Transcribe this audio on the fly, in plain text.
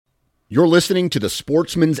You're listening to the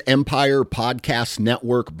Sportsman's Empire Podcast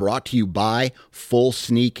Network, brought to you by Full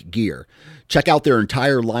Sneak Gear. Check out their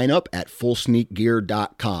entire lineup at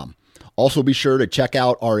fullsneakgear.com. Also be sure to check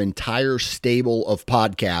out our entire stable of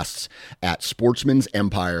podcasts at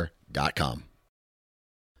sportsmansempire.com.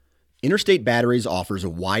 Interstate Batteries offers a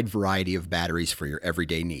wide variety of batteries for your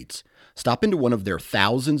everyday needs. Stop into one of their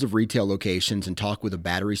thousands of retail locations and talk with a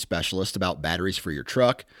battery specialist about batteries for your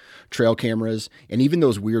truck, trail cameras, and even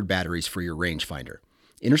those weird batteries for your rangefinder.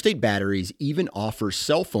 Interstate Batteries even offers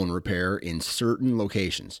cell phone repair in certain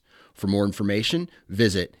locations. For more information,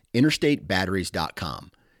 visit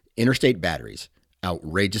interstatebatteries.com. Interstate Batteries,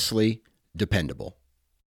 outrageously dependable.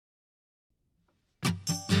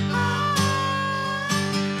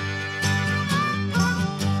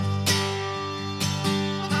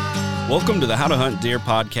 Welcome to the How to Hunt Deer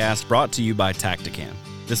podcast, brought to you by Tactacam.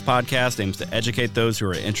 This podcast aims to educate those who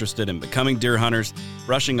are interested in becoming deer hunters,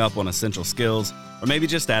 brushing up on essential skills, or maybe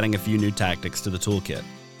just adding a few new tactics to the toolkit.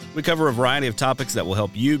 We cover a variety of topics that will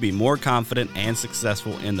help you be more confident and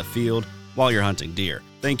successful in the field while you're hunting deer.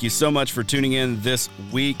 Thank you so much for tuning in this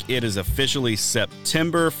week. It is officially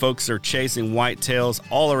September. Folks are chasing whitetails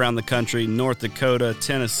all around the country: North Dakota,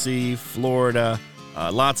 Tennessee, Florida.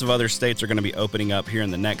 Lots of other states are going to be opening up here in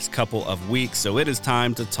the next couple of weeks, so it is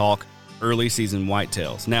time to talk early season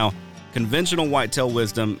whitetails. Now, conventional whitetail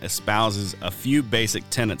wisdom espouses a few basic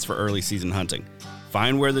tenets for early season hunting.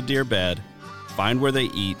 Find where the deer bed, find where they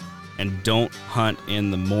eat, and don't hunt in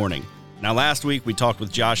the morning. Now, last week we talked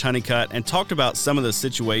with Josh Honeycutt and talked about some of the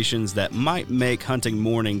situations that might make hunting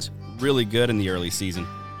mornings really good in the early season,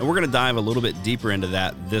 and we're going to dive a little bit deeper into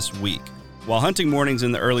that this week. While hunting mornings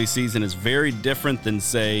in the early season is very different than,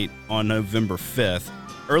 say, on November 5th,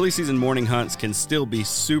 early season morning hunts can still be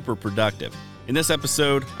super productive. In this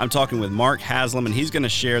episode, I'm talking with Mark Haslam, and he's going to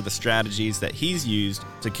share the strategies that he's used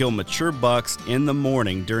to kill mature bucks in the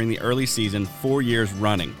morning during the early season 4 years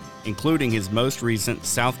running, including his most recent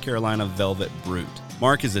South Carolina Velvet Brute.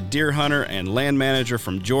 Mark is a deer hunter and land manager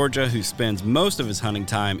from Georgia who spends most of his hunting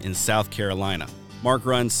time in South Carolina. Mark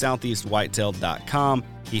runs SoutheastWhitetail.com.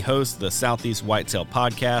 He hosts the Southeast Whitetail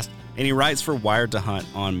podcast, and he writes for Wired to Hunt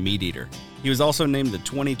on MeatEater. He was also named the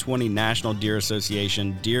 2020 National Deer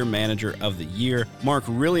Association Deer Manager of the Year. Mark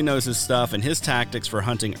really knows his stuff, and his tactics for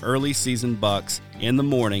hunting early season bucks in the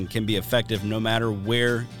morning can be effective no matter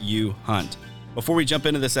where you hunt. Before we jump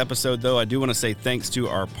into this episode, though, I do want to say thanks to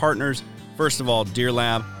our partners. First of all, Deer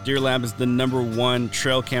Lab. Deer Lab is the #1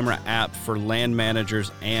 trail camera app for land managers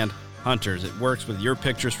and hunters. It works with your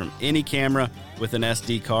pictures from any camera with an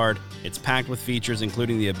SD card. It's packed with features,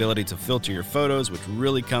 including the ability to filter your photos, which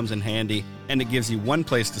really comes in handy, and it gives you one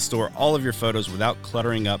place to store all of your photos without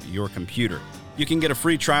cluttering up your computer. You can get a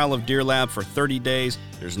free trial of Deer Lab for 30 days.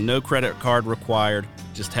 There's no credit card required.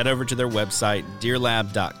 Just head over to their website,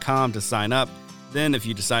 deerlab.com, to sign up. Then, if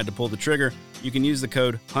you decide to pull the trigger, you can use the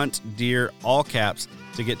code HUNTDEER, all caps,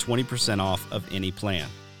 to get 20% off of any plan.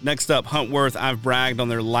 Next up, Huntworth. I've bragged on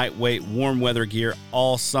their lightweight warm weather gear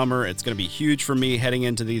all summer. It's going to be huge for me heading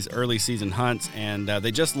into these early season hunts, and they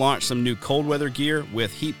just launched some new cold weather gear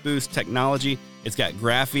with heat boost technology. It's got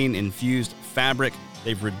graphene infused fabric.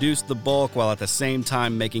 They've reduced the bulk while at the same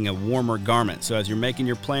time making a warmer garment. So as you're making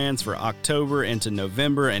your plans for October into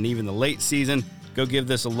November and even the late season, go give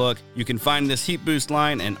this a look. You can find this heat boost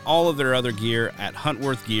line and all of their other gear at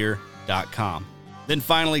huntworthgear.com. Then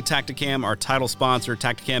finally, Tactacam, our title sponsor.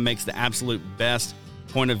 Tactacam makes the absolute best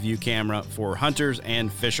point-of-view camera for hunters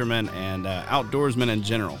and fishermen and outdoorsmen in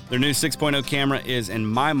general. Their new 6.0 camera is, in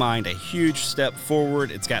my mind, a huge step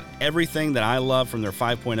forward. It's got everything that I love from their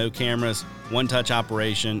 5.0 cameras: one-touch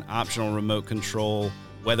operation, optional remote control,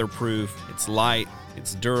 weatherproof, it's light,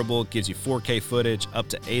 it's durable, it gives you 4K footage, up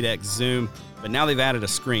to 8x zoom. But now they've added a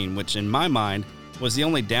screen, which in my mind was the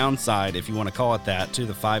only downside, if you want to call it that, to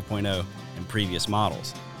the 5.0 and previous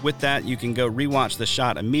models. With that, you can go rewatch the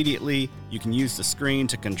shot immediately. You can use the screen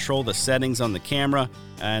to control the settings on the camera.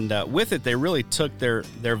 And with it, they really took their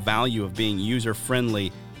value of being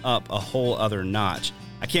user-friendly up a whole other notch.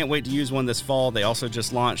 I can't wait to use one this fall. They also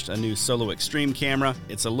just launched a new Solo Extreme camera.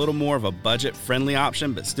 It's a little more of a budget-friendly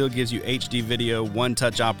option, but still gives you HD video,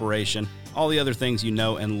 one-touch operation, all the other things you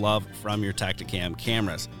know and love from your Tactacam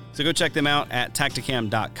cameras. So go check them out at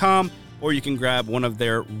Tactacam.com. Or you can grab one of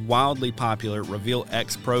their wildly popular Reveal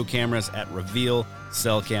X Pro cameras at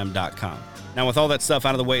RevealCellCam.com. Now, with all that stuff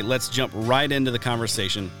out of the way, let's jump right into the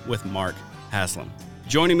conversation with Mark Haslam.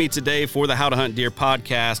 Joining me today for the How to Hunt Deer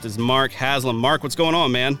podcast is Mark Haslam. Mark, what's going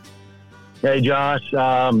on, man? Hey, Josh.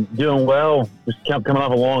 Doing well. Just coming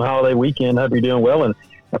off a long holiday weekend. Hope you're doing well, and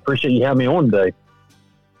I appreciate you having me on today.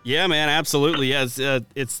 Yeah, man, absolutely. Yeah,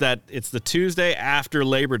 it's the Tuesday after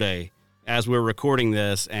Labor Day as we're recording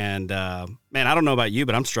this, and man, I don't know about you,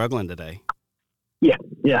 but I'm struggling today. Yeah.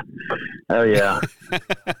 Oh, yeah.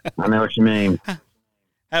 I know what you mean.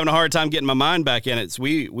 Having a hard time getting my mind back in it. So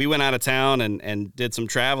we went out of town and did some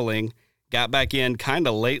traveling, got back in kind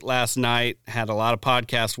of late last night, had a lot of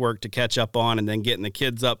podcast work to catch up on, and then getting the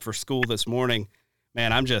kids up for school this morning.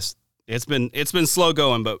 Man, it's been slow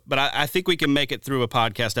going, but I think we can make it through a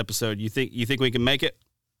podcast episode. You think we can make it?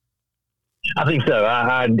 I think so.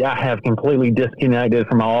 I have completely disconnected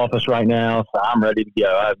from my office right now, so I'm ready to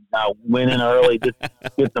go. I went in early to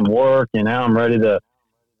get some work, and now I'm ready to.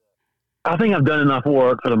 I think I've done enough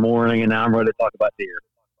work for the morning, and now I'm ready to talk about deer.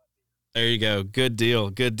 There you go. Good deal.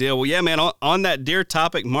 Good deal. Well, yeah, man, on that deer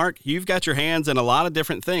topic, Mark, you've got your hands in a lot of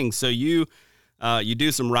different things. So you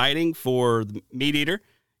do some writing for the Meat Eater.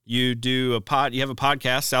 You do you have a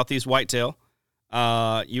podcast, Southeast Whitetail.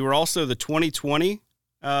 You were also the 2020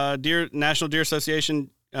 National Deer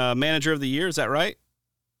Association Manager of the Year. Is that right?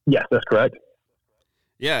 Yes, that's correct.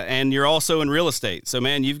 Yeah. And you're also in real estate. So,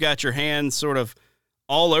 man, you've got your hands sort of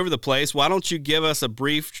all over the place. Why don't you give us a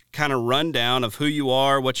brief kind of rundown of who you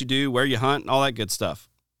are, what you do, where you hunt, and all that good stuff?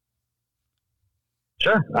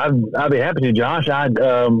 Sure. I'd be happy to, Josh.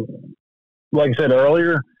 Like I said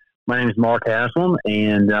earlier, my name is Mark Haslam,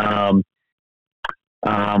 and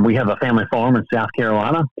we have a family farm in South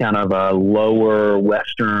Carolina, kind of a lower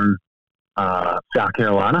western South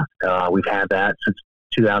Carolina. We've had that since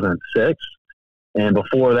 2006. And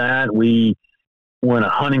before that, we were in a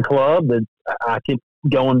hunting club that I keep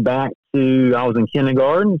going back to, I was in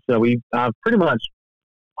kindergarten. So I've pretty much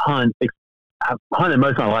I've hunted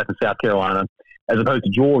most of my life in South Carolina, as opposed to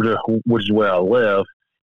Georgia, which is where I live.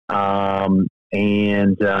 I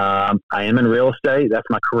am in real estate. That's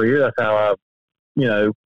my career. That's how I,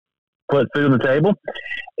 put food on the table.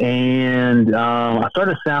 And I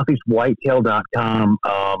started SoutheastWhitetail.com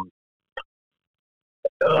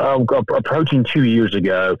approaching 2 years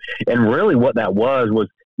ago. And really what that was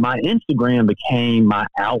my Instagram became my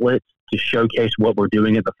outlet to showcase what we're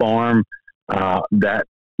doing at the farm, that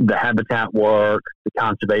the habitat work, the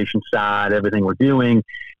conservation side, everything we're doing.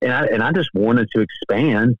 And I just wanted to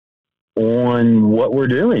expand on what we're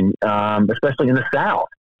doing, especially in the South,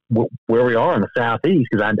 where we are in the Southeast,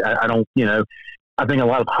 because I don't, I think a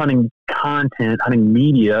lot of hunting content, hunting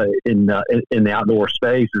media in the outdoor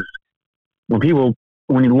space is when you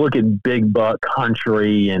look at big buck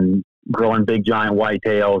country and growing big giant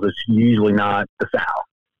whitetails, it's usually not the South.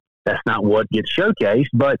 That's not what gets showcased,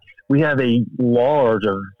 but we have a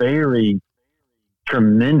very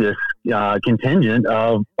tremendous contingent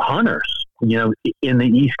of hunters, in the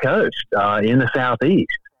East Coast, in the Southeast.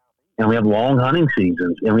 And we have long hunting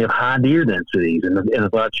seasons, and we have high deer densities, and there's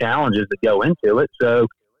a lot of challenges that go into it. So,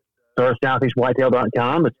 start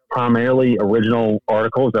SoutheastWhitetail.com. It's primarily original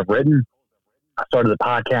articles I've written. I started the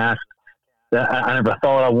podcast that I never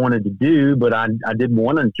thought I wanted to do, but I did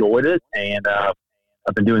one, enjoyed it, and I've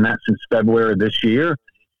been doing that since February of this year.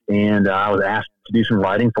 And I was asked to do some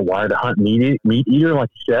writing for Wired to Hunt Meat Eater, like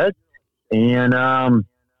you said, and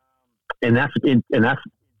that's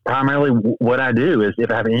primarily what I do. Is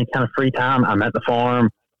if I have any kind of free time, I'm at the farm,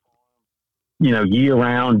 year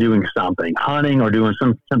round doing something, hunting or doing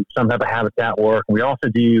some type of habitat work. We also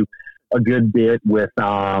do a good bit with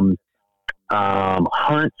hunts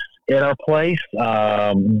at our place,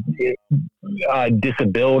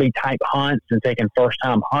 disability type hunts, and taking first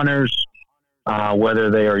time hunters, whether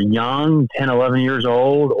they are young, 10, 11 years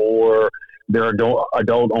old, or they're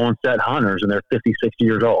adult onset hunters and they're 50, 60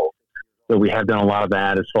 years old. So we have done a lot of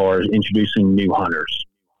that as far as introducing new hunters.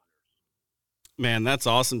 Man, that's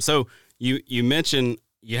awesome. So you mentioned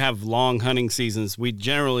you have long hunting seasons. We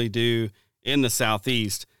generally do in the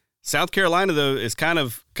Southeast. South Carolina, though, is kind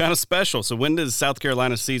of special. So when does South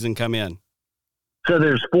Carolina season come in? So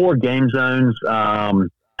there's 4 game zones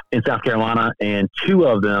in South Carolina, and 2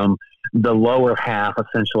 of them, the lower half,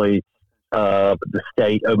 essentially, the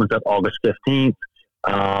state opens up August 15th.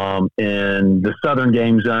 In the southern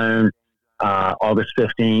game zone, August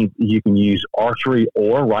 15th, you can use archery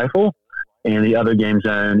or rifle. And the other game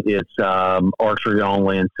zone, it's archery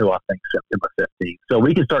only until I think September 15th. So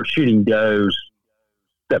we can start shooting does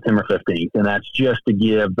September 15th. And that's just to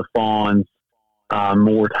give the fawns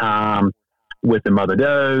more time with the mother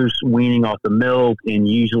does, weaning off the milk. And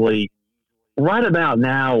usually right about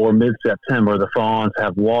now or mid-September, the fawns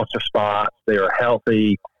have lost their spots. They are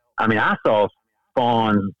healthy. I mean, I saw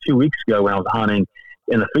fawns 2 weeks ago when I was hunting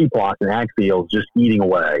in the feed plots and ag fields just eating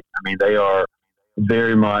away. I mean, they are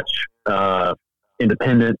very much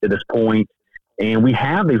independent at this point. And we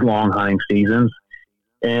have these long hunting seasons.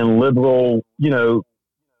 and liberal,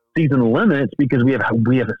 season limits because we have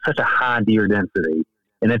such a high deer density,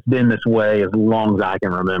 and it's been this way as long as I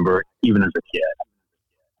can remember, even as a kid.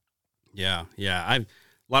 Yeah. A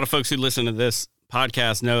lot of folks who listen to this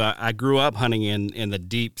podcast know I grew up hunting in the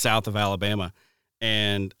deep south of Alabama,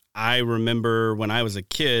 and I remember when I was a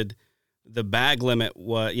kid, the bag limit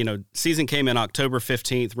was, season came in October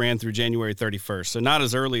 15th, ran through January 31st. So not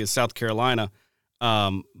as early as South Carolina.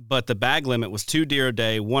 But the bag limit was 2 deer a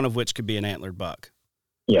day, one of which could be an antlered buck.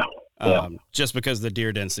 Yeah. Just because of the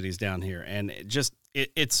deer densities down here. And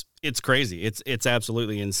it's crazy. It's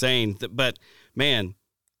absolutely insane. But man,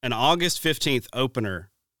 an August 15th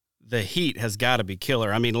opener, the heat has got to be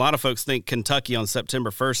killer. I mean, a lot of folks think Kentucky on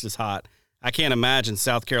September 1st is hot. I can't imagine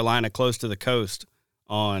South Carolina close to the coast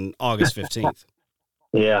on August 15th.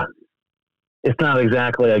 Yeah. It's not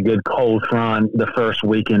exactly a good cold front the first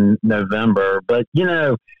week in November, but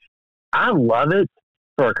I love it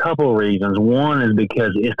for a couple of reasons. One is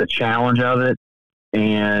because it's the challenge of it.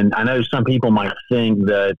 And I know some people might think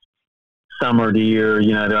that summer deer,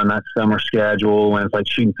 they're on that summer schedule and it's like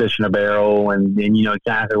shooting fish in a barrel and you know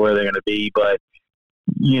exactly where they're going to be. But,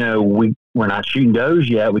 we're not shooting does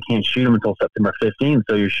yet. We can't shoot them until September 15th.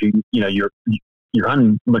 So you're shooting, you're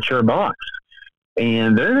hunting mature bucks.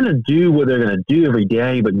 And they're going to do what they're going to do every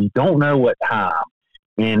day, but you don't know what time.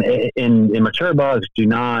 And mature bucks they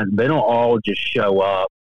don't all just show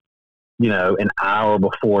up, an hour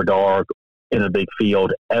before dark in a big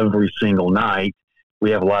field every single night.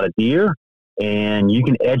 We have a lot of deer, and you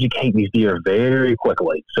can educate these deer very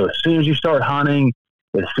quickly. So as soon as you start hunting,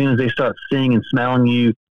 as soon as they start seeing and smelling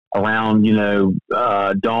you around,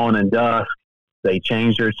 dawn and dusk, they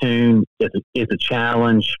change their tune. It's a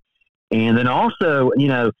challenge. And then also,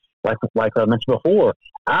 like I mentioned before,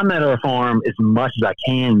 I'm at our farm as much as I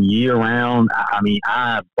can year round. I mean,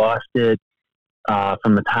 I busted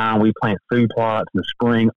from the time we plant food plots in the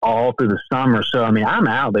spring all through the summer. So, I mean, I'm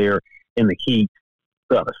out there in the heat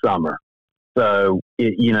throughout the summer. So,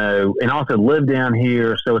 and also live down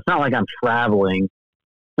here. So it's not like I'm traveling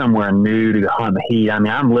somewhere new to hunt the heat. I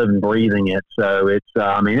mean, I'm living, breathing it. So it's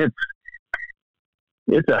a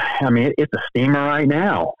steamer right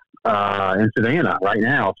now. In Savannah right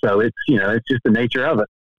now. So it's just the nature of it.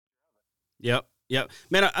 Yep.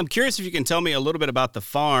 Man, I'm curious if you can tell me a little bit about the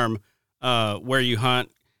farm where you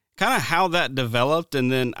hunt, kind of how that developed.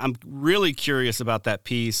 And then I'm really curious about that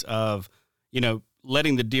piece of,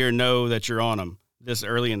 letting the deer know that you're on them this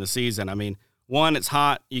early in the season. I mean, one, it's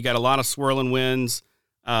hot. You got a lot of swirling winds.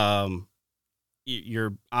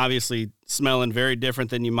 You're obviously smelling very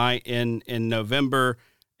different than you might in November.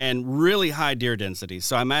 And really high deer density.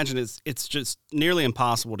 So I imagine it's just nearly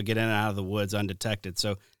impossible to get in and out of the woods undetected.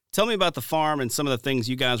 So tell me about the farm and some of the things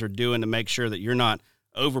you guys are doing to make sure that you're not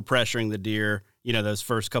overpressuring the deer, those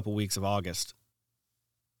first couple weeks of August.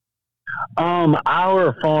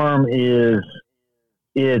 Our farm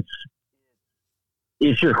it's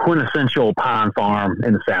your quintessential pine farm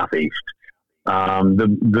in the Southeast.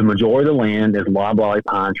 The majority of the land is loblolly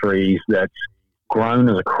pine trees that's grown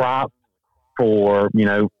as a crop for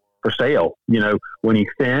sale. When you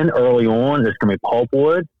thin early on, it's going to be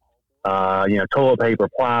pulpwood, toilet paper,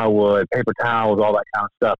 plywood, paper towels, all that kind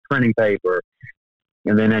of stuff, printing paper.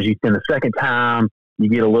 And then as you thin the second time, you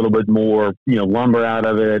get a little bit more, lumber out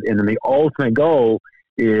of it. And then the ultimate goal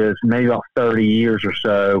is maybe about 30 years or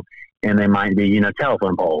so, and they might be,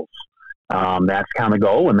 telephone poles. That's kind of the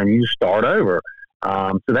goal. And then you just start over.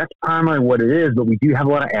 So that's primarily what it is. But we do have a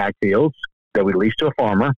lot of ag fields that we lease to a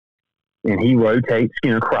farmer. And he rotates,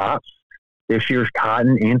 crops. This year's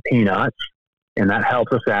cotton and peanuts, and that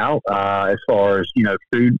helps us out as far as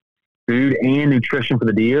food and nutrition for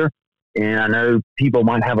the deer. And I know people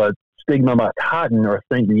might have a stigma about cotton or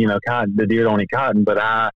think cotton, the deer don't eat cotton, but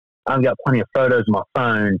I've got plenty of photos on my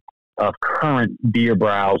phone of current deer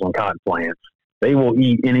browse on cotton plants. They will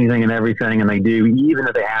eat anything and everything, and they do, even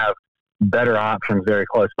if they have better options very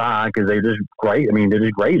close by because they're just great. I mean, they're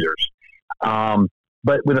just grazers.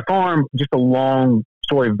 But with the farm, just a long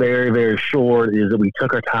story, very, very short, is that we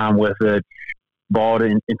took our time with it, bought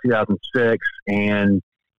it in 2006, and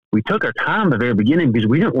we took our time at the very beginning because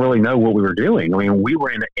we didn't really know what we were doing. I mean, we were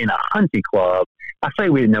in a hunting club. I say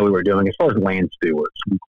we didn't know what we were doing as far as land stewards.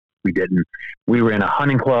 We didn't. We were in a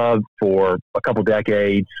hunting club for a couple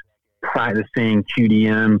decades, practicing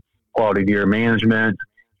QDM, quality deer management,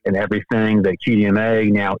 and everything that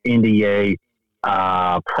QDMA, now NDA,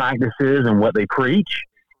 practices and what they preach.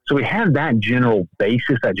 So we had that general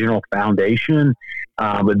basis, that general foundation.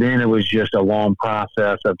 But then it was just a long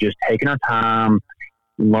process of just taking our time,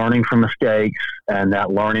 learning from mistakes, and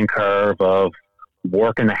that learning curve of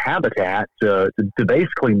working the habitat to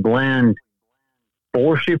basically blend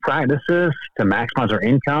forestry practices to maximize our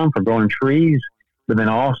income for growing trees, but then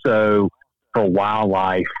also for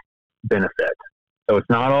wildlife benefit. So it's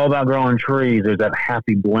not all about growing trees. There's that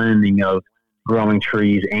happy blending of growing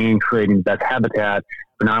trees and creating that habitat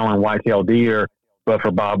for not only white-tailed deer, but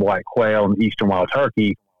for bobwhite quail and eastern wild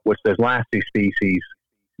turkey, which those last two species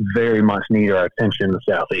very much need our attention in the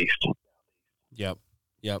southeast.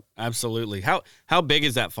 Yep, absolutely. How big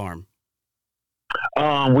is that farm? We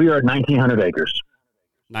are at 1,900 acres.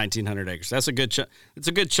 1,900 acres. That's a good it's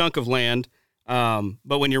a good chunk of land.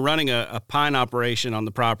 But when you're running a pine operation on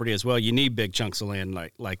the property as well, you need big chunks of land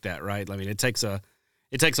like that, right? I mean, it takes a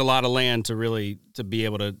lot of land to really to be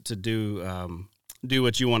able to do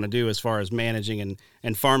what you want to do as far as managing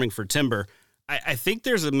and farming for timber. I think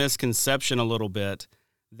there's a misconception a little bit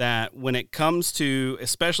that when it comes to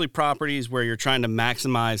especially properties where you're trying to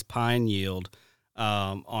maximize pine yield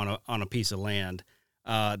on a piece of land,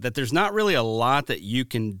 that there's not really a lot that you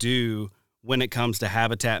can do when it comes to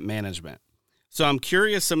habitat management. So I'm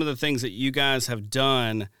curious some of the things that you guys have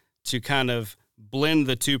done to kind of blend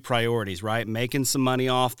the two priorities, right? Making some money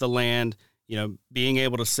off the land, being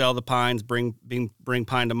able to sell the pines, bring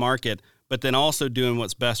pine to market, but then also doing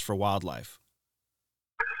what's best for wildlife.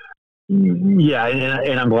 Yeah,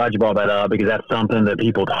 and I'm glad you brought that up because that's something that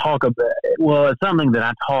people talk about. Well, it's something that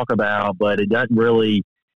I talk about, but it doesn't really.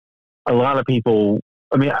 A lot of people.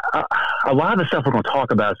 I mean, a lot of the stuff we're going to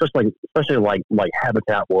talk about, especially like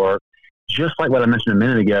habitat work, just like what I mentioned a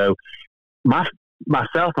minute ago.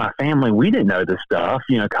 Myself, my family, we didn't know this stuff,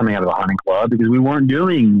 coming out of the hunting club because we weren't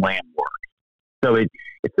doing land work. So it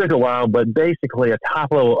took a while, but basically a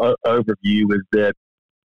top level overview is that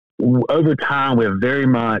over time, we have very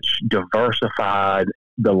much diversified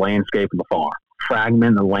the landscape of the farm,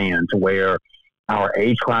 fragment the land to where our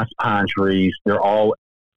age-class pine trees,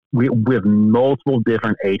 we have multiple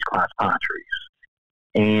different age-class pine trees.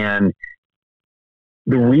 And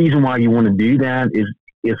the reason why you want to do that is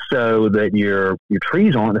so that your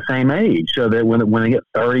trees aren't the same age, so that when they get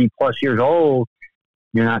 30-plus years old,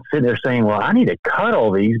 you're not sitting there saying, well, I need to cut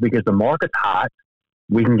all these because the market's hot.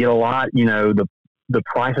 We can get a lot, the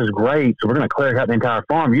price is great, so we're going to clear cut the entire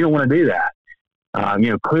farm. You don't want to do that.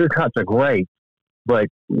 Clear cuts are great, but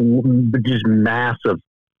just massive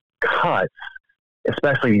cuts,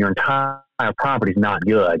 especially your entire property, is not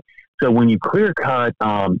good. So when you clear cut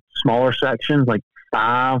smaller sections, like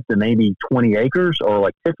 5 to maybe 20 acres or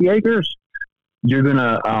like 50 acres, you're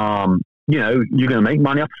gonna make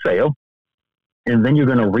money off the sale, and then you're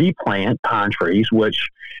going to replant pine trees. Which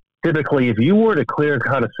typically, if you were to clear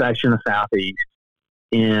cut a section of the southeast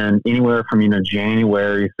in anywhere from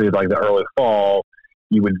January through like the early fall,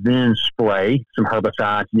 you would then spray some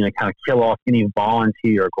herbicides, kind of kill off any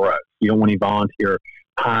volunteer growth. You don't want any volunteer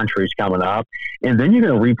pine trees coming up. And then you're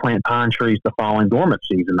going to replant pine trees the following dormant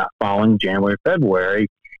season, not following January, February.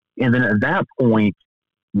 And then at that point,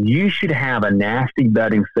 you should have a nasty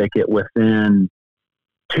bedding thicket within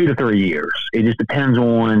 2 to 3 years. It just depends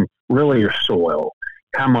on really your soil,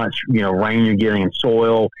 how much, rain you're getting in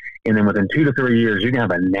soil. And then within 2 to 3 years, you're going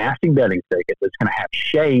to have a nasty bedding thicket that's going to have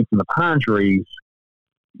shade from the pine trees,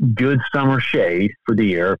 good summer shade for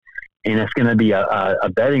deer. And it's going to be a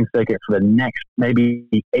bedding thicket for the next maybe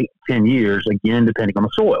 8 to 10 years, again, depending on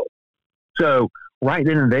the soil. So right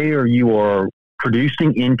then and there, you are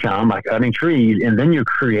producing income by cutting trees, and then you're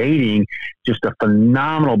creating just a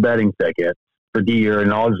phenomenal bedding thicket for deer.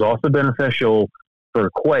 And all is also beneficial for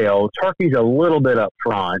quail. Turkey's a little bit up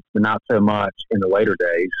front, but not so much in the later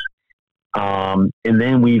days. And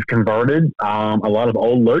then we've converted a lot of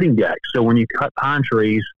old loading decks. So when you cut pine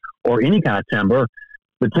trees or any kind of timber,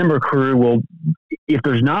 the timber crew will, if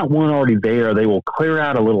there's not one already there, they will clear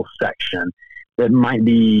out a little section that might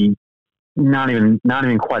be not even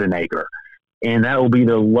quite an acre. And that will be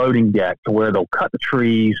the loading deck, to where they'll cut the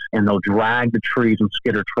trees and they'll drag the trees and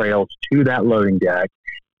skidder trails to that loading deck.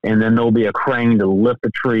 And then there'll be a crane to lift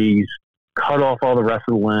the trees, cut off all the rest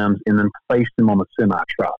of the limbs, and then place them on the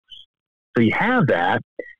semi-trucks. So you have that.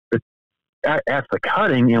 That's the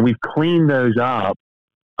cutting, and we've cleaned those up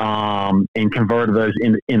and converted those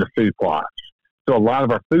into food plots. So a lot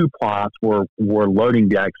of our food plots were loading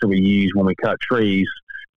decks that we use when we cut trees,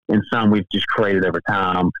 and some we've just created over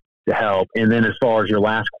time to help. And then as far as your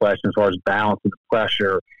last question, as far as balancing the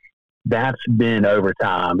pressure, that's been over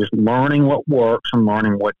time, just learning what works and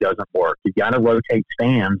learning what doesn't work. You've got to rotate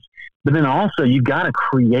stands, but then also you've got to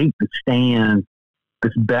create the stand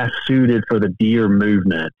that's best suited for the deer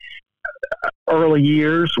movement. Early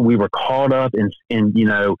years, we were caught up in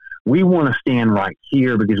we want to stand right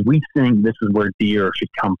here because we think this is where deer should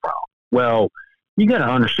come from. Well, you got to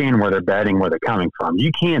understand where they're bedding, where they're coming from.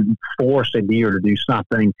 You can't force a deer to do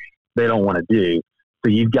something they don't want to do.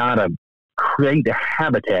 So you've got to create the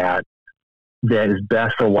habitat that is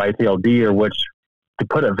best for white-tailed deer, which, to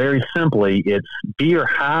put it very simply, it's deer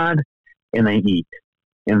hide and they eat.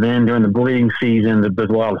 And then during the breeding season, there's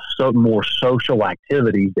a lot of more social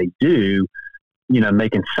activities they do,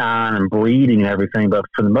 making sign and breeding and everything. But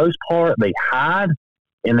for the most part, they hide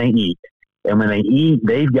and they eat. And when they eat,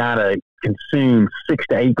 they've got to consume 6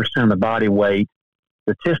 to 8% of the body weight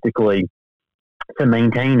statistically to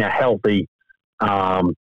maintain a healthy, a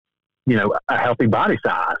healthy body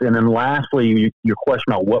size. And then lastly, your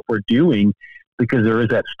question about what we're doing, because there is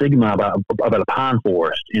that stigma about a pine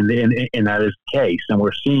forest, and that is the case. And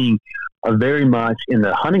we're seeing very much in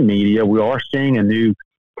the hunting media, we are seeing a new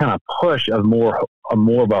kind of push of more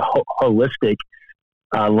of a holistic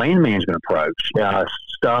land management approach.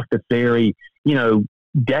 Stuff that's very,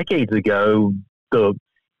 decades ago, the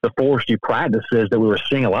forestry practices that we were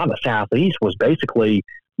seeing a lot in the Southeast was basically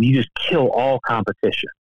you just kill all competition.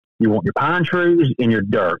 You want your pine trees in your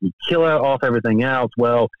dirt. You kill off everything else.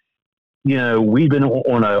 Well, we've been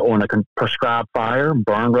on a prescribed fire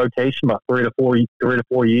burn rotation about 3 to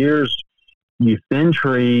 4 years. You thin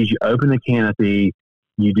trees, you open the canopy,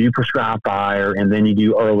 you do prescribed fire, and then you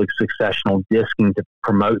do early successional disking to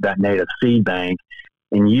promote that native seed bank.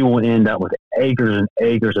 And you will end up with acres and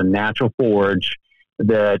acres of natural forage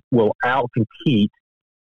that will outcompete,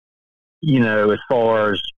 as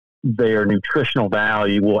far as their nutritional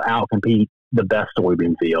value, will outcompete the best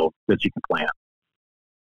soybean field that you can plant.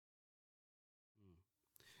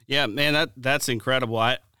 Yeah, man, that's incredible.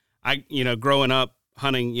 I growing up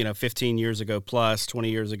hunting, 15 years ago plus 20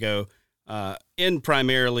 years ago, in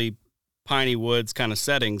primarily piney woods kind of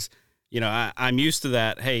settings, I'm used to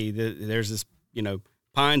that. Hey, there's this,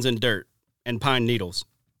 pines and dirt and pine needles.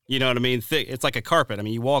 You know what I mean? Thick. It's like a carpet. I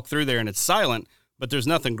mean, you walk through there and it's silent, but there's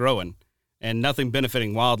nothing growing and nothing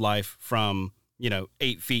benefiting wildlife from,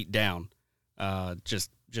 8 feet down, just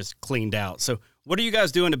cleaned out. So what are you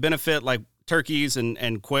guys doing to benefit like turkeys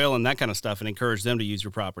and quail and that kind of stuff and encourage them to use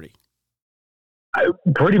your property?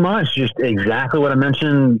 Pretty much just exactly what I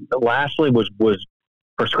mentioned lastly was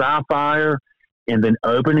prescribed fire, and then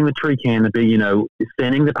opening the tree canopy,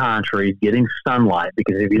 thinning the pine trees, getting sunlight,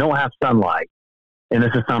 because if you don't have sunlight, and this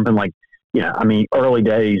is something like, early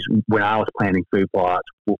days when I was planting food plots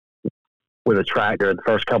with a tractor, the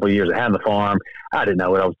first couple of years I had the farm, I didn't know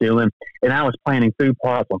what I was doing. And I was planting food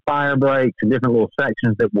plots on fire breaks and different little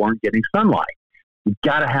sections that weren't getting sunlight. You've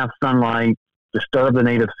got to have sunlight, disturb the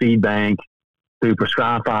native seed bank through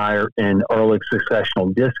prescribed fire and early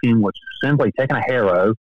successional disking, which is simply taking a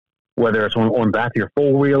harrow, whether it's on back of your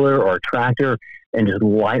four-wheeler or a tractor, and just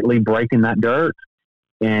lightly breaking that dirt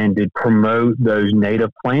and to promote those native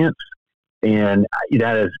plants. And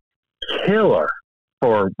that is killer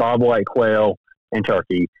for bobwhite quail and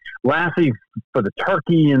turkey. Lastly, for the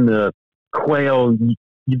turkey and the quail,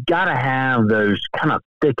 you've got to have those kind of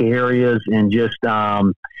thick areas, and just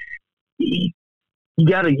you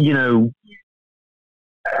got to,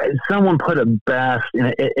 someone put it best,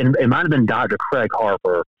 and it might have been Dr. Craig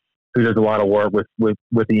Harper, who does a lot of work with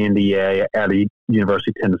the NDA at the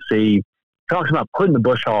University of Tennessee, talks about putting the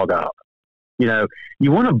bush hog up. You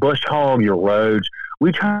want to bush hog your roads.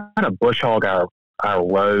 We try to bush hog our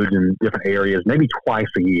roads in different areas maybe twice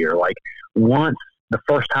a year, like once the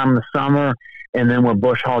first time in the summer, and then we're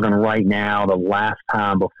bush hogging right now the last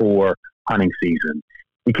time before hunting season,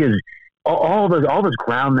 because all those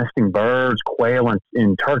ground nesting birds, quail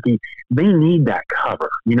and turkey, they need that cover.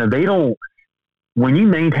 They don't. When you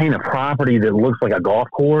maintain a property that looks like a golf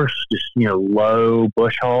course, just low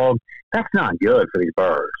bush hog, that's not good for these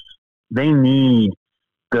birds. They need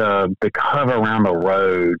the cover around the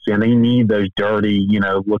roads, and they need those dirty,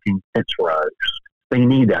 looking fence roads. They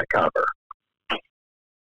need that cover.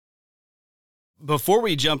 Before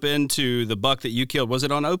we jump into the buck that you killed, was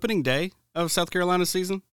it on opening day of South Carolina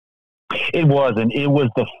season? It wasn't. It was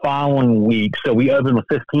the following week. So we opened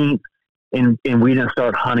the 15th, and we didn't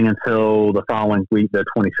start hunting until the following week, the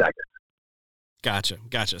 22nd.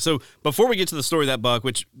 Gotcha. So before we get to the story of that buck,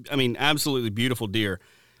 which, absolutely beautiful deer,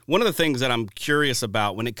 one of the things that I'm curious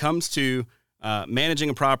about when it comes to managing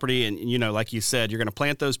a property, and, like you said, you're going to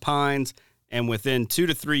plant those pines, and within 2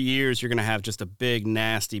 to 3 years, you're going to have just a big,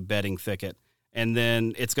 nasty bedding thicket. And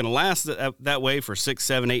then it's going to last that way for 6,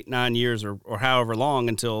 7, 8, 9 years or however long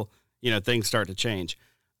until, things start to change.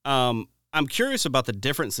 I'm curious about the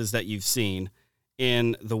differences that you've seen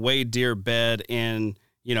in the way deer bed in,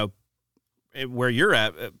 where you're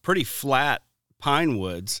at, pretty flat pine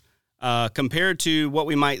woods, compared to what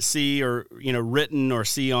we might see or, written or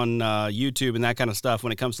see on YouTube and that kind of stuff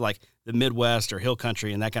when it comes to like the Midwest or hill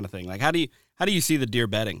country and that kind of thing? Like, how do you see the deer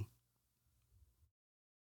bedding?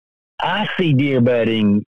 I see deer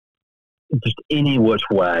bedding just any which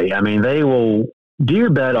way. I mean, they will deer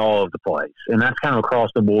bed all over the place, and that's kind of across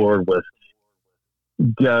the board with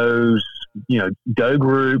does, doe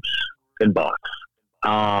groups and bucks.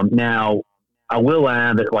 Now, I will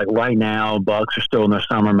add that, like right now, bucks are still in their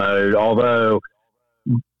summer mode, although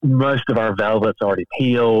most of our velvet's already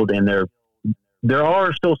peeled, and there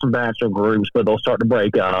are still some bachelor groups, but they'll start to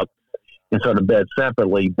break up and start to bed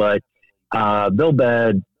separately. But they'll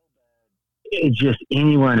bed just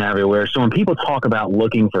anywhere and everywhere. So when people talk about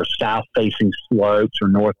looking for south-facing slopes or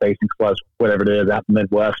north-facing slopes, whatever it is, out in the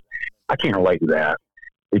Midwest, I can't relate to that,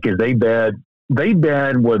 because they bed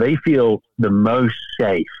where they feel the most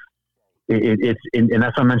safe. And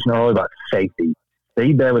that's what I mentioned earlier about safety.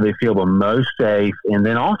 They bed where they feel the most safe, and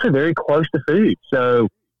then also very close to food. So,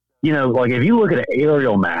 like if you look at an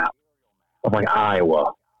aerial map of like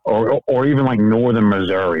Iowa or even like northern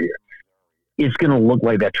Missouri, it's going to look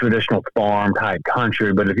like that traditional farm type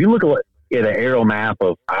country. But if you look at an aerial map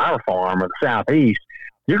of our farm or the Southeast,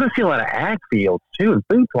 you're going to see a lot of ag fields too and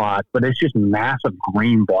food plots, but it's just massive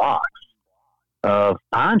green blocks of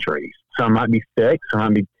pine trees. Some might be thick, some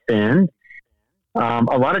might be thin. A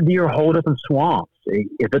lot of deer hold up in swamps.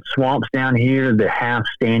 If it's swamps down here that have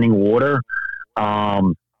standing water,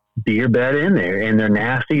 deer bed in there, and they're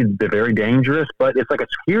nasty. They're very dangerous, but it's like a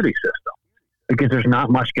security system because there's not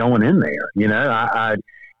much going in there.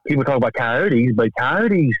 People talk about coyotes, but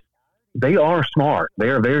coyotes, they are smart. They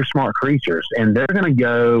are very smart creatures, and they're going to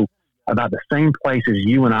go about the same places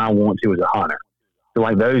you and I want to as a hunter. So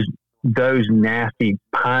like those nasty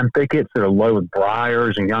pine thickets that are low with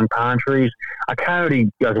briars and young pine trees, a coyote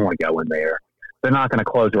doesn't want to go in there. They're not going to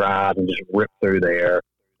close their eyes and just rip through there.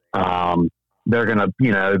 They're going to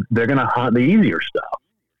hunt the easier stuff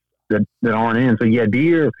that aren't in. So yeah,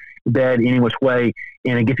 deer bed any which way,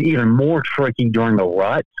 and it gets even more tricky during the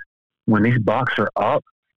rut when these bucks are up,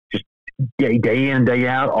 just day in, day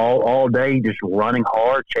out, all day, just running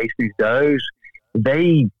hard, chasing these does.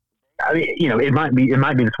 It might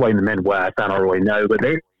be this way in the Midwest. I don't really know, but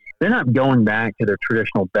they're not going back to their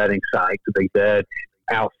traditional bedding sites that they bed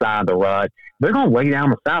outside the rut. They're going to lay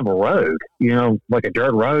down the side of a road, like a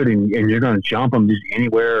dirt road, and you're going to jump them just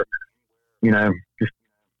anywhere, just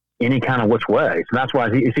any kind of which way. So that's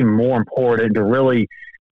why it's even more important to really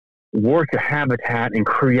work the habitat and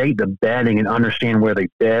create the bedding and understand where they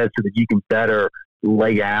bed so that you can better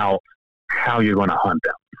lay out how you're going to hunt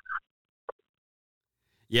them.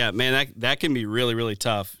 Yeah, man, that can be really, really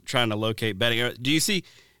tough trying to locate bedding. Do you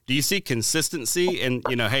see consistency and,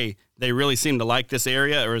 hey, they really seem to like this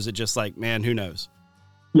area, or is it just like, man, who knows?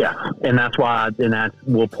 Yeah, and that's why, that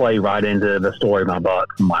will play right into the story of my buck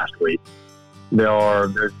from last week. There are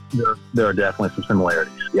definitely some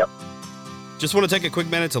similarities. Yep. Just want to take a quick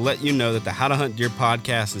minute to let you know that the How to Hunt Deer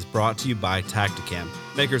podcast is brought to you by Tactacam,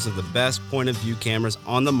 makers of the best point of view cameras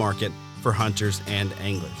on the market for hunters and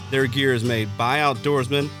anglers. Their gear is made by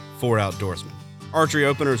outdoorsmen for outdoorsmen. Archery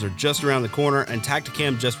openers are just around the corner, and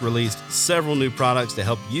Tactacam just released several new products to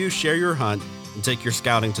help you share your hunt and take your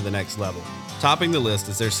scouting to the next level. Topping the list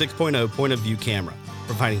is their 6.0 point of view camera,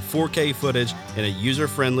 providing 4K footage in a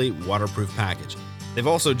user-friendly, waterproof package. They've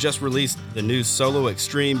also just released the new Solo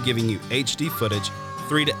Extreme, giving you HD footage,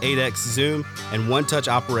 3 to 8x zoom, and one-touch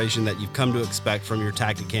operation that you've come to expect from your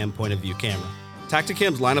Tactacam point of view camera.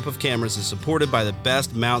 Tactacam's lineup of cameras is supported by the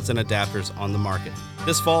best mounts and adapters on the market.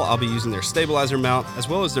 This fall, I'll be using their stabilizer mount as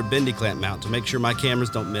well as their bendy clamp mount to make sure my cameras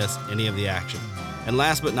don't miss any of the action. And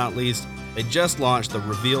last but not least, they just launched the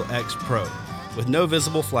Reveal X Pro. With no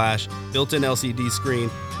visible flash, built-in LCD screen,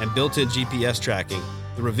 and built-in GPS tracking,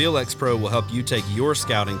 the Reveal X Pro will help you take your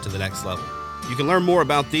scouting to the next level. You can learn more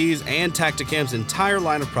about these and Tactacam's entire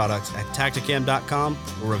line of products at tactacam.com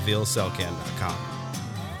or revealcellcam.com.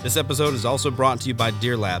 This episode is also brought to you by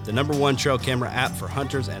DeerLab, the #1 trail camera app for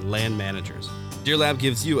hunters and land managers. DeerLab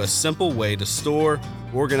gives you a simple way to store,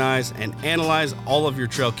 organize, and analyze all of your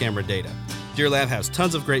trail camera data. DeerLab has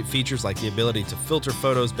tons of great features like the ability to filter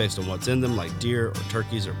photos based on what's in them, like deer or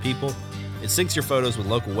turkeys or people. It syncs your photos with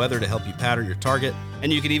local weather to help you pattern your target,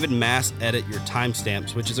 and you can even mass edit your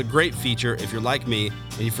timestamps, which is a great feature if you're like me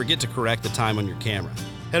and you forget to correct the time on your camera.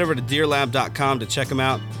 Head over to deerlab.com to check them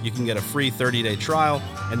out. You can get a free 30-day trial,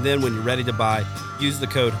 and then when you're ready to buy, use the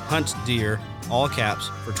code HUNTDEER, all caps,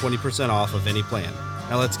 for 20% off of any plan.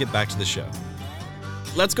 Now let's get back to the show.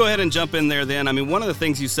 Let's go ahead and jump in there then. I mean, one of the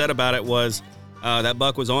things you said about it was that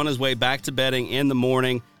buck was on his way back to bedding in the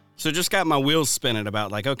morning, So just got my wheels spinning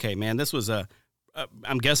about like, okay, man, this was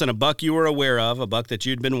I'm guessing a buck you were aware of, a buck that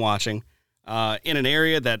you'd been watching in an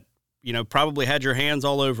area that, you know, probably had your hands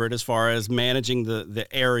all over it as far as managing the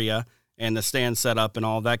area and the stand set up and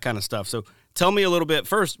all that kind of stuff. So tell me a little bit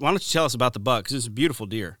first. Why don't you tell us about the buck? 'Cause it's a beautiful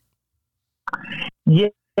deer. Yeah.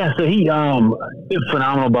 So he,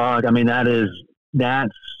 phenomenal buck. I mean, that is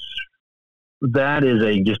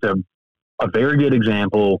just a very good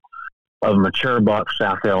example of a mature buck for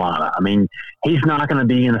South Carolina. I mean, he's not going to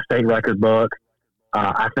be in the state record book.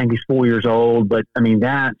 I think he's 4 years old, but I mean,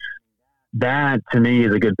 that to me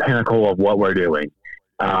is a good pinnacle of what we're doing.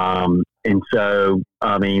 And so,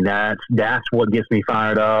 I mean, that's what gets me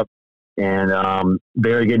fired up. And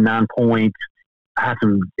very good 9 points. Has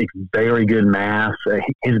some very good mass.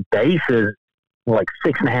 His base is like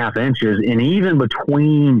 6.5 inches, and even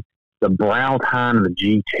between the brow tine and the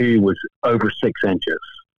G2 was over 6 inches.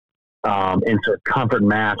 And so comfort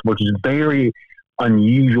mass, which is very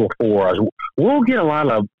unusual for us. We'll get a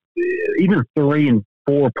lot of even 3 and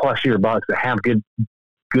 4 plus year bucks that have good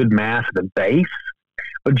mass at the base,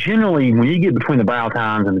 but generally when you get between the brow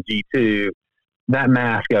tines and the G2, that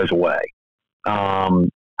mass goes away.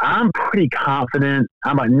 I'm pretty confident.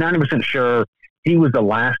 I'm like 90% sure he was the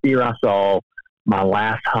last deer I saw my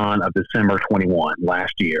last hunt of December 21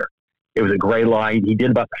 last year. It was a gray light. He did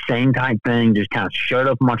about the same type thing, just kind of showed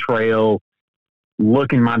up my trail,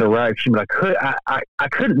 looking my direction, but I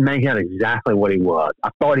couldn't make out exactly what he was. I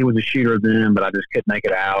thought he was a shooter then, but I just couldn't make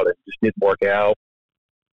it out. It just didn't work out.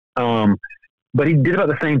 But he did about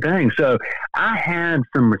the same thing. So I had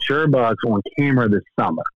some mature bucks on camera this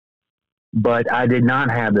summer, but I did not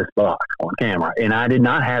have this buck on camera, and I did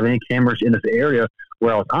not have any cameras in this area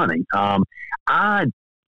where I was hunting.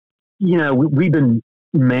 We've been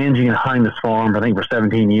managing and hunting this farm, I think, for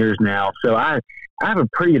 17 years now. So I have a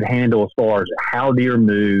pretty good handle as far as how deer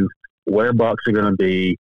move, where bucks are going to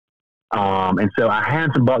be. And so I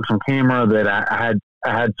had some bucks on camera that I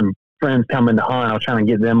had some friends come in to hunt. I was trying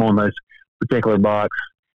to get them on those particular bucks.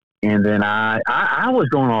 And then I was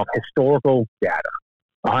going off historical data,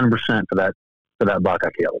 100% for that buck I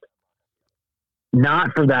killed.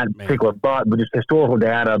 Not for that particular buck, but just historical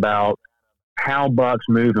data about how bucks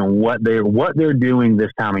move and what they're doing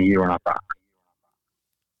this time of year on our property.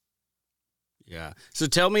 Yeah. So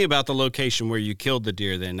tell me about the location where you killed the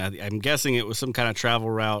deer then. I'm guessing it was some kind of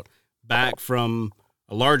travel route back from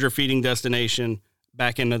a larger feeding destination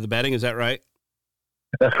back into the bedding. Is that right?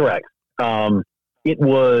 That's correct. It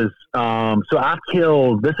was, so I've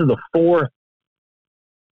killed, this is the 4th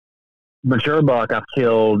mature buck I've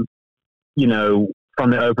killed, from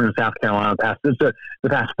the open in South Carolina. The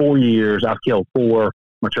past 4 years, I've killed 4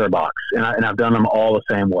 mature bucks, and I've done them all the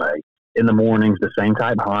same way. In the mornings, the same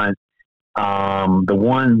type hunt. The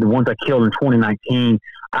ones I killed in 2019,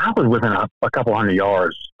 I was within a couple hundred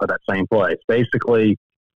yards of that same place. Basically,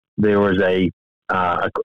 there was a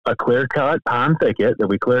clear-cut pine thicket that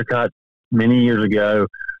we clear-cut many years ago,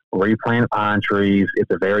 replanted pine trees. It's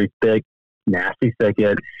a very thick, nasty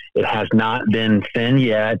thicket. It has not been thinned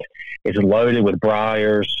yet. It's loaded with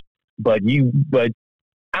briars, but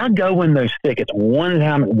I go in those thickets one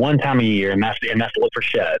time a year, and that's to look for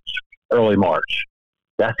sheds early March.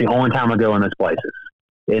 That's the only time I go in those places,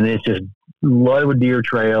 and it's just loaded with deer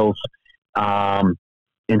trails. And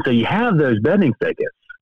so you have those bedding thickets,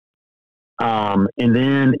 and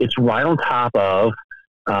then it's right on top of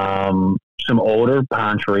some older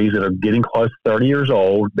pine trees that are getting close to 30 years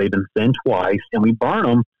old. They've been thinned twice, and we burn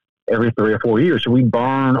them every 3 or 4 years. So we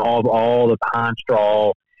burn all the pine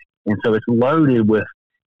straw, and so it's loaded with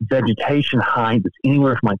vegetation height that's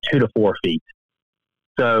anywhere from like 2 to 4 feet.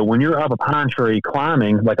 So when you're up a pine tree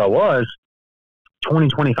climbing, like I was, 20,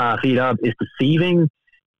 25 feet up is deceiving,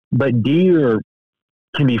 but deer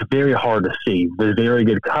can be very hard to see. There's very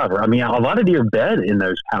good cover. I mean, a lot of deer bed in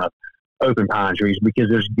those kind of open pine trees because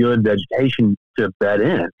there's good vegetation to bed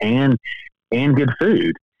in and good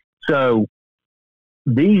food. So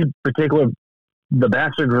the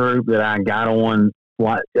bachelor group that I got on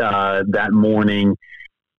that morning,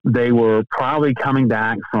 they were probably coming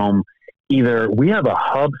back from either, we have a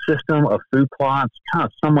hub system of food plots kind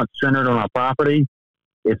of somewhat centered on our property.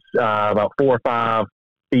 It's about 4 or 5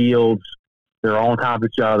 fields. They're all on top of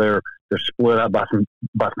each other. They're split up by some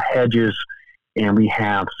hedges, and we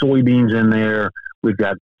have soybeans in there. We've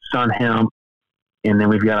got sun hemp, and then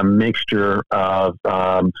we've got a mixture of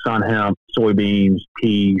sun hemp, soybeans,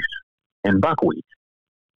 peas, and buckwheat.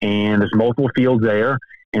 And there's multiple fields there,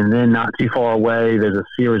 and then not too far away, there's a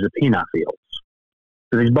series of peanut fields.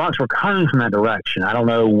 So these bucks were coming from that direction. I don't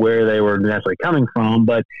know where they were necessarily coming from,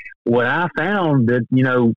 but what I found that,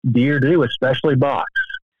 deer do, especially bucks,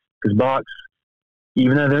 because bucks,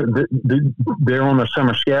 even though they're on the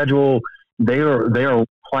summer schedule, they are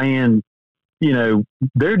playing.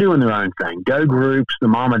 They're doing their own thing. Doe groups, the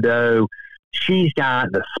mama doe, she's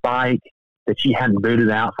got the spike that she hadn't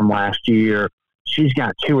booted out from last year. She's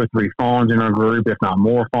got 2 or 3 fawns in her group, if not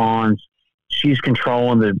more fawns. She's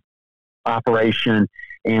controlling the operation,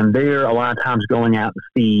 and they're a lot of times going out to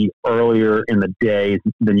feed earlier in the day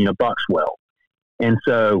than bucks will. And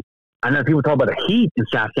so I know people talk about the heat in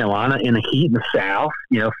South Carolina and the heat in the South,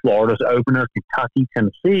 Florida's opener, Kentucky,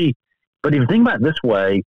 Tennessee. But if you think about it this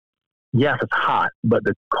way, yes, it's hot, but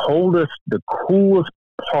the coolest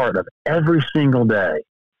part of every single day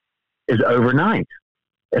is overnight,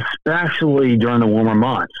 especially during the warmer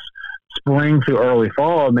months, spring through early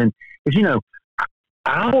fall. I mean, because,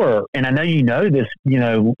 and I know this,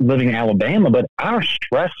 living in Alabama, but our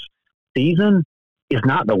stress season is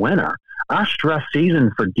not the winter. Our stress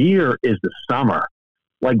season for deer is the summer.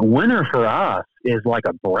 Like winter for us is like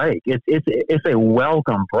a break. It's a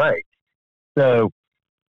welcome break. So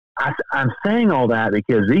I'm saying all that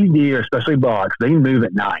because these deer, especially bucks, they move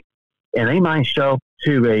at night, and they might show up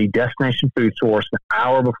to a destination food source an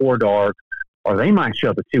hour before dark, or they might show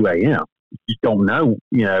up at 2 a.m. You just don't know,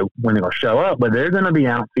 when they're going to show up, but they're going to be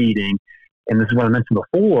out feeding. And this is what I mentioned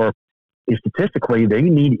before, is statistically they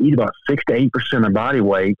need to eat about 6 to 8% of body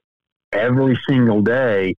weight every single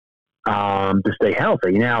day to stay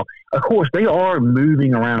healthy. Now, of course, they are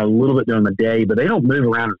moving around a little bit during the day, but they don't move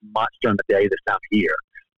around as much during the day this time of year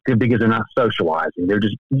because they're not socializing. They're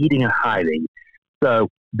just eating and hiding. So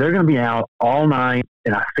they're going to be out all night,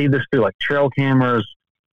 and I see this through like trail cameras.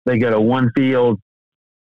 They go to one field,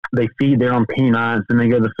 they feed their own peanuts, and they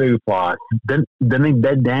go to the food plot. Then they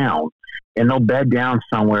bed down, and they'll bed down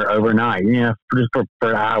somewhere overnight, just for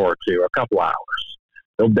an hour or two, or a couple hours.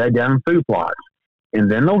 They'll bed down in food plots, and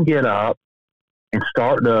then they'll get up and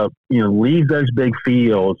start to, leave those big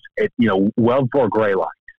fields at, well before gray light.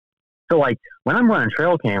 So like when I'm running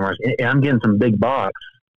trail cameras and I'm getting some big bucks,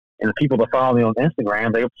 and the people that follow me on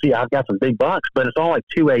Instagram, they'll see I've got some big bucks, but it's all like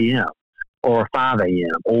 2 a.m. or 5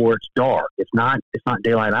 a.m. or it's dark. It's not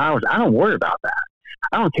daylight hours. I don't worry about that.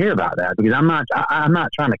 I don't care about that because I'm not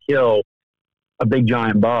trying to kill a big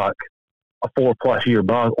giant buck, a 4+ year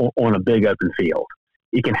buck on a big open field.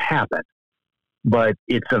 It can happen, but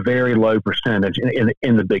it's a very low percentage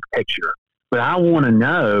in the big picture. But I want to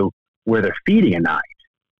know where they're feeding at night,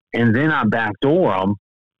 and then I backdoor them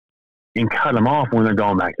and cut them off when they're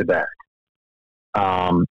going back to bed.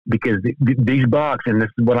 Because these bucks, and this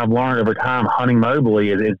is what I've learned over time hunting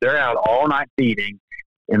mobily, is they're out all night feeding,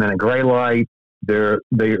 and then at gray light, they're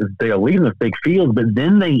leaving the big fields, but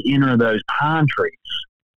then they enter those pine trees,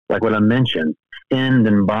 like what I mentioned, thinned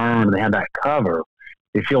and burned, and they have that cover.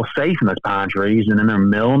 They feel safe in those pine trees, and then they're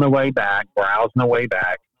milling their way back, browsing their way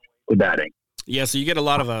back to bedding. Yeah, so you get a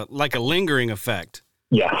lot of a lingering effect.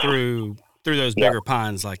 Yeah. Through those bigger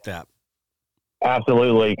pines like that.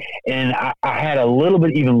 Absolutely. And I had a little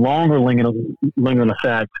bit even longer lingering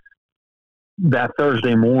effect that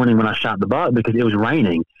Thursday morning when I shot the buck because it was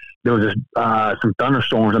raining. There was some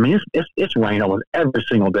thunderstorms. I mean, it's rained almost every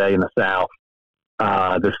single day in the South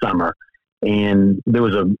this summer. And there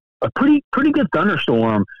was a pretty good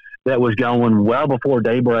thunderstorm that was going well before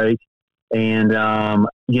daybreak. And,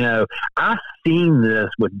 I've seen this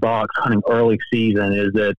with bucks hunting early season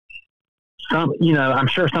is that I'm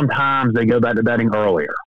sure sometimes they go back to bedding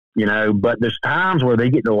earlier, but there's times where they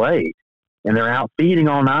get delayed and they're out feeding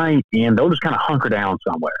all night and they'll just kind of hunker down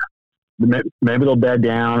somewhere. Maybe they'll bed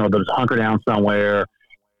down or they'll just hunker down somewhere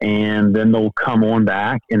and then they'll come on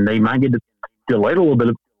back and they might get delayed a little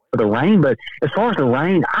bit for the rain. But as far as the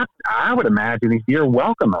rain, I would imagine these deer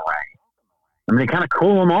welcome the rain. I mean, they kind of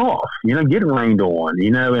cool them off, get rained on,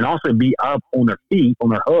 and also be up on their feet, on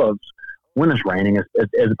their hooves when it's raining as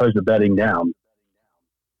opposed to bedding down.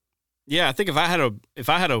 Yeah, I think if I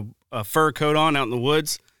had a fur coat on out in the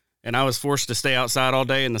woods and I was forced to stay outside all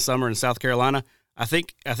day in the summer in South Carolina, I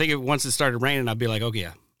think once it started raining, I'd be like, oh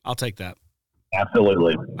yeah, I'll take that.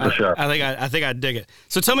 Absolutely, for sure. I think I'd dig it.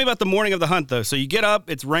 So tell me about the morning of the hunt, though. So you get up,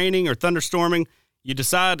 it's raining or thunderstorming. You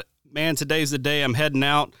decide, man, today's the day I'm heading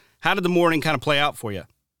out. How did the morning kind of play out for you?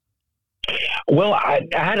 Well, I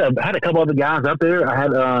had a couple other guys up there. I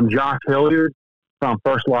had Josh Hilliard from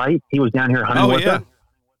First Light. He was down here hunting with us.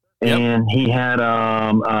 And he had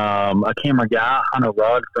a camera guy, Hunter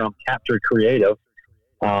Rudd from Capture Creative,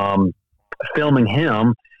 filming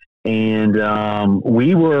him. And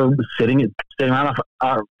we were sitting around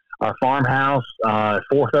our farmhouse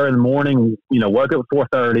 4:30 in the morning. Woke up at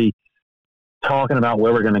 4:30, talking about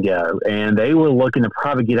where we're going to go, and they were looking to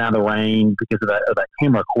probably get out of the rain because of that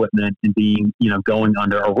camera equipment and being, going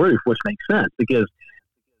under a roof, which makes sense because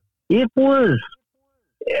it was,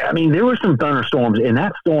 I mean, there were some thunderstorms, and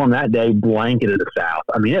that storm that day blanketed the South.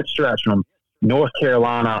 I mean, it stretched from North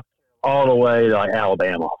Carolina all the way to like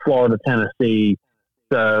Alabama, Florida, Tennessee.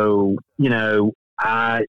 So, we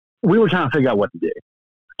were trying to figure out what to do.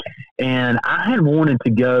 And I had wanted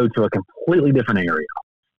to go to a completely different area.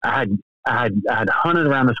 I had hunted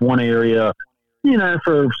around this one area,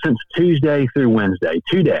 since Tuesday through Wednesday,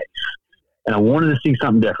 2 days. And I wanted to see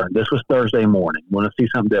something different. This was Thursday morning. Wanted to see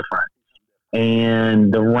something different.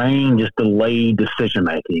 And the rain just delayed decision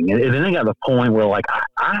making. And then I got to the point where like,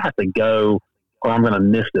 I have to go or I'm going to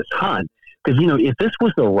miss this hunt. Because, if this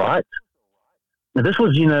was the rut, if this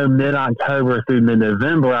was, mid-October through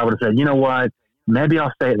mid-November, I would have said, you know what, maybe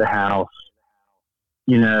I'll stay at the house,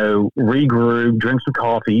 regroup, drink some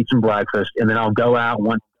coffee, eat some breakfast, and then I'll go out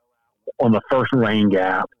on the first rain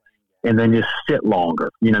gap and then just sit longer,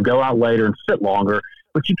 go out later and sit longer.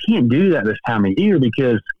 But you can't do that this time of year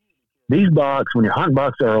because these bucks, when you're hunting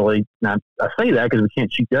bucks early, now I say that because we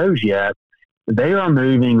can't shoot those yet, they are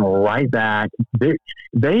moving right back.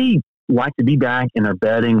 They like to be back in their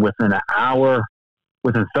bedding within an hour,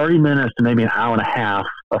 within 30 minutes to maybe an hour and a half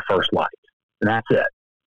of first light. And that's it.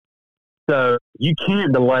 So you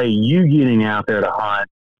can't delay you getting out there to hunt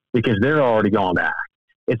because they're already going back.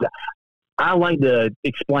 I like to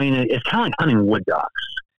explain it. It's kind of like hunting wood ducks.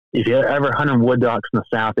 If you ever hunted wood ducks in the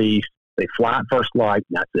Southeast, they fly at first light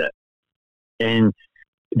and that's it. And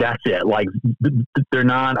that's it. Like they're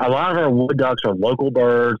not, a lot of our wood ducks are local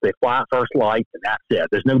birds. They fly at first light and that's it.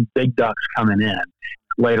 There's no big ducks coming in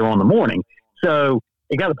later on in the morning. So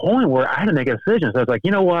it got to the point where I had to make a decision. So I was like,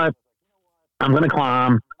 you know what? I'm going to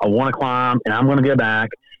climb. I want to climb and I'm going to go back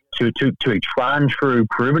to a tried and true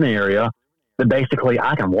proven area that basically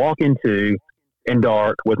I can walk into in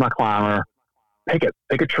dark with my climber, pick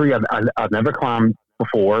a tree I've never climbed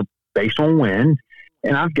before based on wind.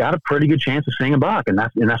 And I've got a pretty good chance of seeing a buck. And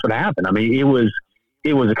that's what happened. I mean, it was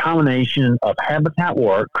a combination of habitat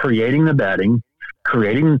work, creating the bedding,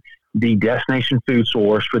 creating the destination food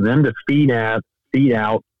source for them to feed out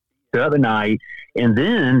throughout the night, and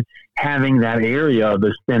then having that area of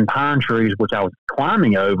those thin pine trees, which I was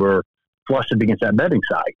climbing over, flushed up against that bedding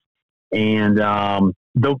site. And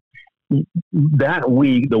that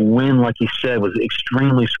week, the wind, like you said, was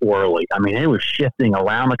extremely swirly. I mean, it was shifting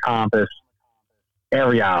around the compass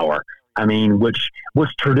every hour. I mean, which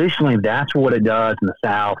traditionally, that's what it does in the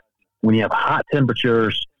South. When you have hot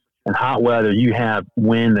temperatures and hot weather, you have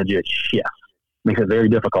wind that just shifts. Makes it very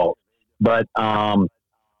difficult. But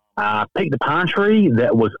I picked the pine tree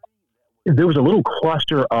there was a little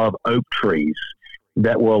cluster of oak trees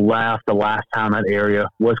that were left the last time that area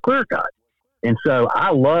was clear cut. And so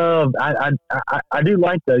I do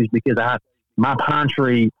like those because my pine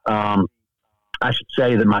tree, I should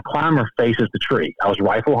say that my climber faces the tree. I was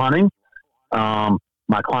rifle hunting.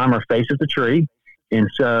 My climber faces the tree. And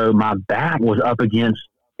so my back was up against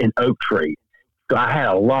an oak tree. So I had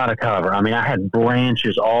a lot of cover. I mean, I had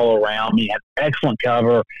branches all around me, had excellent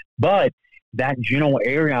cover, but that general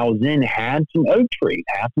area I was in had some oak trees,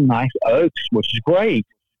 had some nice oaks, which is great,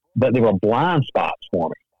 but there were blind spots for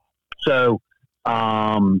me. So,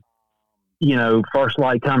 first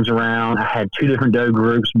light comes around. I had two different doe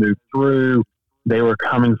groups move through. They were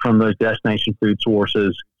coming from those destination food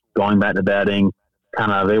sources, going back to bedding.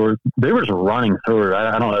 They were just running through.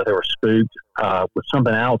 I don't know if they were spooked with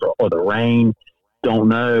something else or the rain. Don't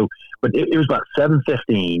know. But it was about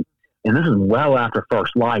 7:15, and this is well after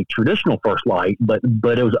first light, traditional first light, but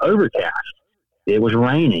it was overcast. It was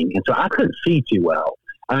raining, and so I couldn't see too well.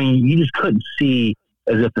 I mean, you just couldn't see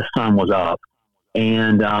as if the sun was up.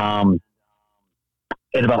 And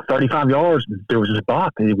at about 35 yards, there was this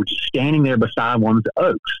buck, and it was just standing there beside one of the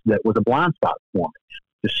oaks that was a blind spot for me.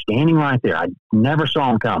 Just standing right there. I never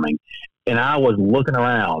saw him coming, and I was looking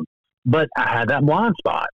around, but I had that blind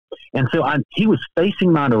spot. And so he was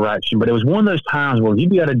facing my direction, but it was one of those times where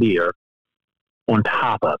you've got a deer on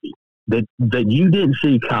top of you that you didn't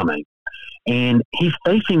see coming. And he's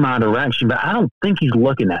facing my direction, but I don't think he's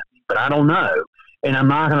looking at me, but I don't know. And I'm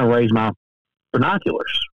not going to raise my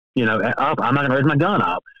binoculars, up. I'm not going to raise my gun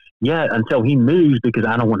up yet until he moves because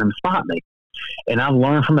I don't want him to spot me. And I've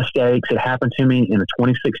learned from mistakes that happened to me in the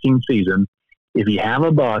 2016 season. If you have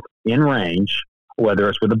a buck in range, whether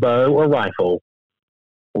it's with a bow or rifle,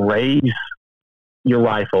 raise your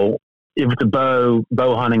rifle. If it's a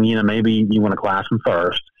bow hunting, maybe you want to class them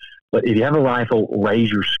first. But if you have a rifle, raise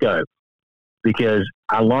your scope. Because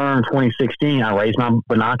I learned 2016, I raised my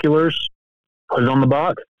binoculars, put it on the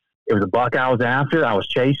buck, It was a buck I was after. I was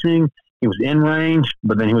chasing. He was in range,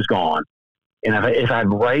 but then he was gone. And if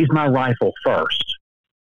I'd raised my rifle first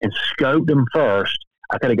and scoped him first,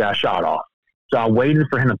 I could have got shot off. So I waited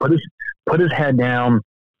for him to put his head down.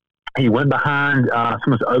 He went behind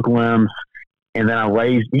some of his oak limbs, and then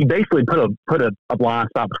he basically put a blind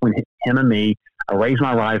spot between him and me. I raised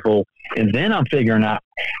my rifle, and then I'm figuring out,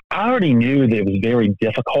 I already knew that it was very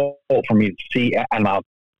difficult for me to see out of my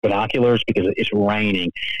binoculars because it's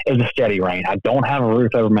raining. It was a steady rain. I don't have a roof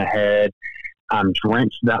over my head. I'm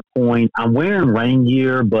drenched at that point. I'm wearing rain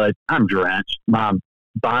gear, but I'm drenched. My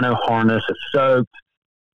bino harness is soaked.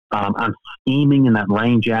 I'm steaming in that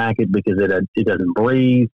rain jacket because it doesn't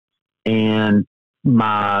breathe. And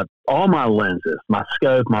all my lenses, my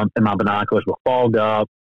scope, and my binoculars were fogged up,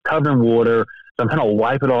 covered in water. So I'm trying to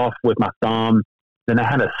wipe it off with my thumb. Then I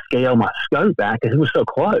had to scale my scope back because it was so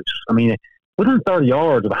close. I mean, within 30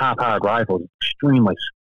 yards of a high-powered rifle is extremely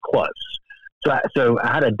close. So I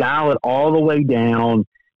had to dial it all the way down.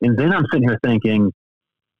 And then I'm sitting here thinking,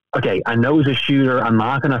 okay, I know he's a shooter. I'm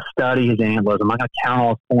not going to study his antlers. I'm not going to count all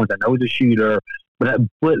his points. I know he's a shooter.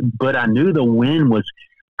 But I knew the wind was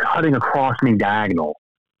cutting across me diagonal.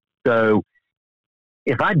 So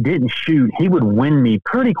if I didn't shoot, he would win me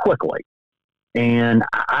pretty quickly. And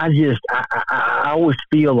I always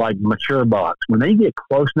feel like mature bucks, when they get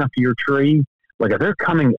close enough to your tree, like if they're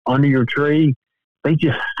coming under your tree, they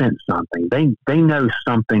just sense something. They know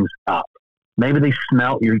something's up. Maybe they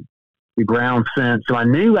smelt your ground scent. So I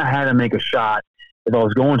knew I had to make a shot if I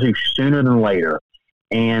was going to sooner than later.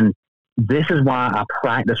 And this is why I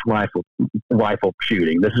practice rifle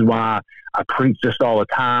shooting. This is why I preach this all the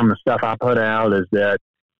time. The stuff I put out is that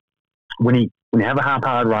when you have a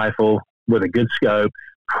high-powered rifle with a good scope,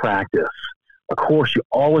 practice. Of course, you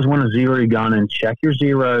always want to zero your gun and check your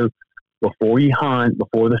zero before you hunt,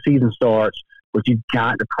 before the season starts, but you've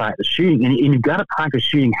got to practice shooting. And you've got to practice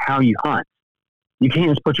shooting how you hunt. You can't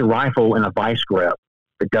just put your rifle in a vice grip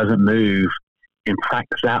that doesn't move and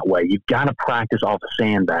practice that way. You've got to practice off a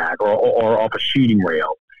sandbag or off a shooting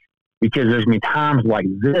rail, because there's going to be times like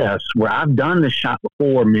this where I've done this shot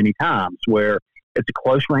before many times where it's a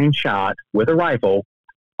close range shot with a rifle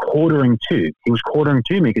quartering to. He was quartering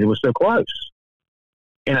to me because it was so close.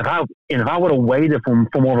 And if I would have waited for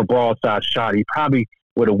more of a broadside shot, he probably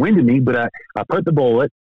would have winded me. But I put the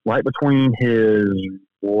bullet right between his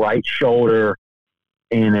right shoulder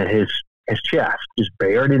and at his chest, just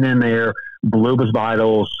buried it in there, blew his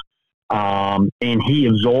vitals, and he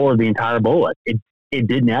absorbed the entire bullet. It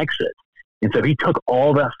didn't exit. And so he took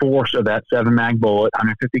all that force of that 7-mag bullet,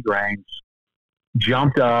 150 grains,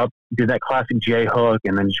 jumped up, did that classic J-hook,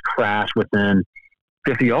 and then just crashed within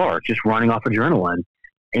 50 yards, just running off adrenaline.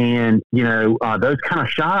 And, those kind of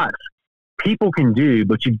shots people can do,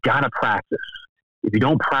 but you've got to practice. If you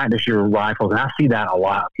don't practice your rifles, and I see that a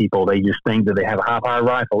lot of people, they just think that they have a high-powered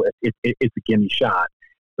rifle. It's a gimme shot,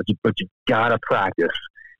 but you got to practice.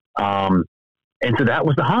 And so that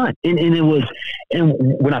was the hunt. And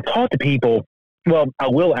when I talk to people, well, I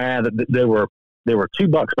will add that there were 2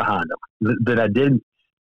 bucks behind them that I did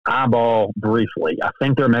eyeball briefly. I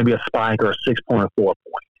think there may be a spike or a 6-point or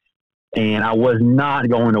 4-point. And I was not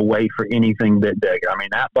going to wait for anything that bigger. I mean,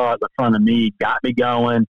 that buck in front of me got me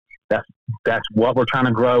going. That's what we're trying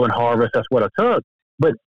to grow and harvest. That's what I took.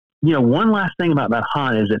 But, one last thing about that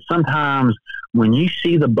hunt is that sometimes when you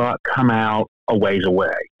see the buck come out a ways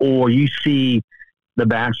away, or you see the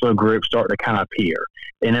bachelor group start to kind of appear,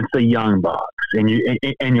 and it's the young bucks, and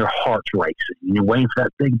your heart's racing, and you're waiting for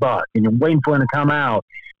that big buck, and you're waiting for him to come out,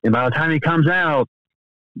 and by the time he comes out,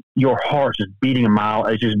 your heart's just beating a mile.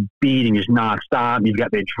 It's just beating, just nonstop. You've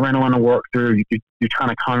got the adrenaline to work through. You're trying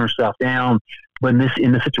to calm yourself down. But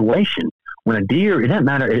in this situation, when a deer, it doesn't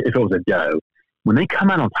matter if it was a doe, when they come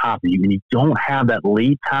out on top of you and you don't have that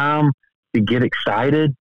lead time to get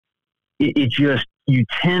excited, you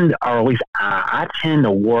tend, or at least I tend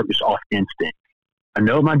to work just off instinct. I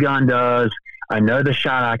know what my gun does. I know the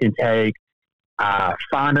shot I can take. I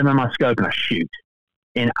find him in my scope and I shoot.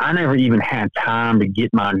 And I never even had time to get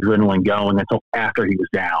my adrenaline going until after he was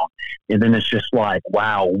down. And then it's just like,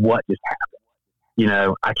 wow, what just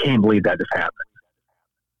happened? I can't believe that just happened.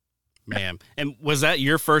 Man. And was that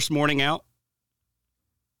your first morning out?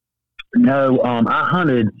 No, I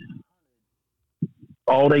hunted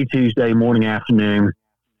all day Tuesday, morning, afternoon,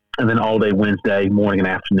 and then all day Wednesday, morning and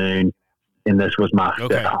afternoon. And this was my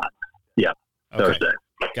fifth hunt. Yeah, okay. Thursday.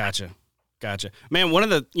 Gotcha. Man, one of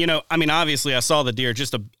the, obviously I saw the deer,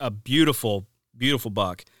 just a beautiful, beautiful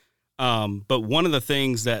buck. But one of the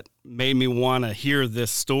things that made me want to hear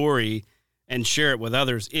this story and share it with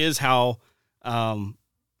others is how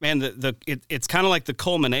man, it's kind of like the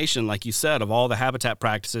culmination, like you said, of all the habitat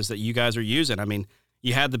practices that you guys are using. I mean,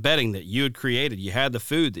 you had the bedding that you had created, you had the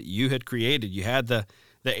food that you had created, you had the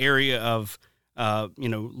area of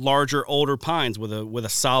larger, older pines with a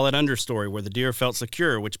solid understory where the deer felt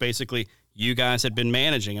secure, which basically you guys had been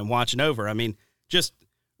managing and watching over. I mean, just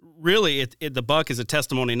really, the buck is a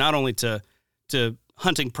testimony not only to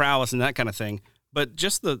hunting prowess and that kind of thing, but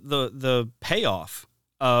just the payoff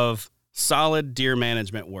of solid deer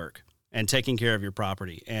management work and taking care of your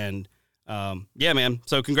property. And yeah, man.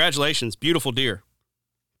 So congratulations, beautiful deer.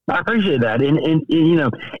 I appreciate that. And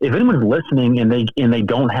if anyone's listening and they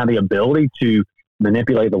don't have the ability to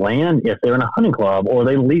manipulate the land, if they're in a hunting club or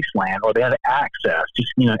they lease land or they have access,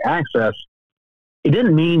 access, it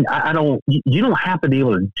didn't mean you don't have to be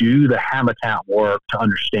able to do the habitat work to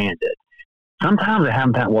understand it. Sometimes the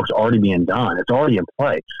habitat work's already being done. It's already in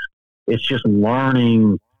place. It's just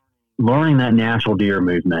learning that natural deer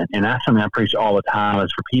movement. And that's something I preach all the time,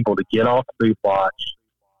 is for people to get off the food plots,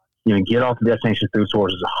 get off the destination food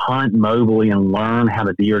sources, hunt mobily and learn how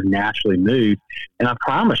the deer naturally move. And I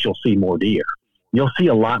promise you'll see more deer. You'll see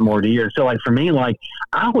a lot more deer. So for me,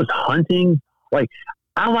 I was hunting,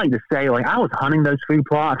 I like to say, I was hunting those food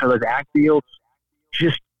plots or those ag fields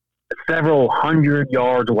just several hundred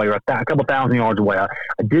yards away, or a couple thousand yards away,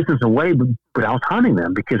 a distance away, but I was hunting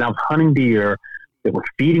them because I was hunting deer that were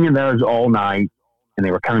feeding in those all night, and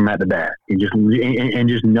they were coming back to bed, and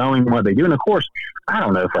just knowing what they do. And of course, I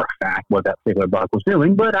don't know for a fact what that particular buck was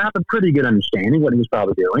doing, but I have a pretty good understanding what he was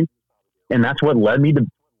probably doing, and that's what led me to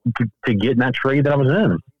get in that tree that I was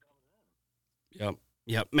in.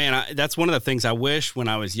 Yep, man. That's one of the things I wish when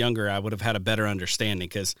I was younger I would have had a better understanding,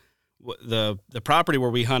 because the property where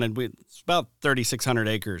we hunted, it's about 3,600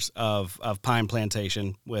 acres of pine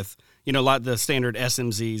plantation with a lot of the standard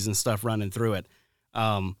SMZs and stuff running through it.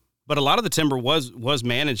 But a lot of the timber was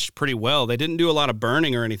managed pretty well. They didn't do a lot of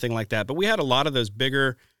burning or anything like that, but we had a lot of those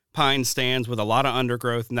bigger pine stands with a lot of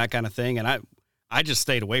undergrowth and that kind of thing. And I just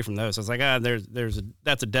stayed away from those. I was like,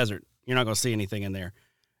 that's a desert. You're not going to see anything in there.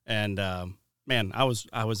 And, man, I was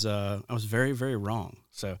very, very wrong.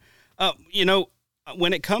 So,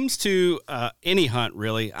 when it comes to any hunt,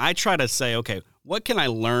 really, I try to say, okay, what can I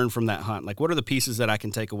learn from that hunt? Like, what are the pieces that I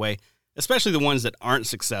can take away, especially the ones that aren't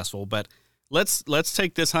successful? But let's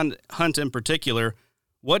take this hunt in particular.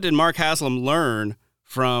 What did Mark Haslam learn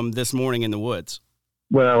from this morning in the woods?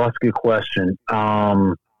 Well, that's a good question.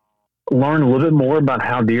 Learn a little bit more about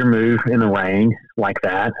how deer move in the rain, like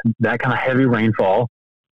that kind of heavy rainfall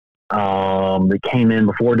that came in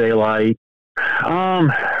before daylight.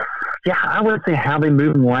 Yeah, I would say how they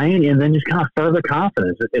move in rain, and then just kind of further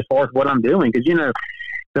confidence as far as what I'm doing. Because,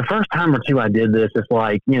 the first time or two I did this, it's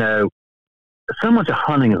so much of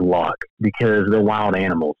hunting is luck because they're wild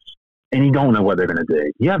animals, and you don't know what they're going to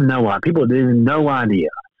do. You have no idea. People have no idea.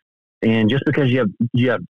 And just because you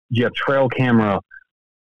have trail camera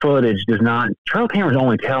footage trail cameras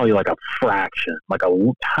only tell you a fraction, a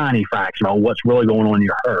tiny fraction of what's really going on in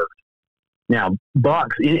your herd. Now,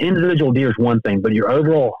 bucks, individual deer is one thing, but your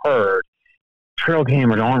overall herd, trail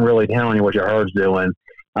cameras aren't really telling you what your herd's doing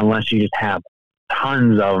unless you just have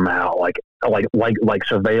tons of them out, like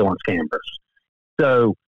surveillance cameras.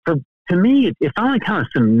 So, to me, it finally kind of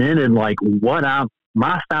cemented my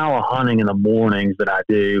style of hunting in the mornings that I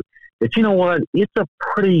do. That it's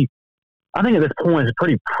I think at this point it's a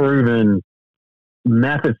pretty proven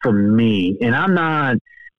method for me, and I'm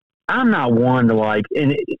not one to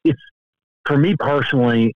and it's. For me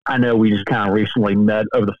personally, I know we just kind of recently met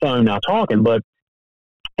over the phone now talking, but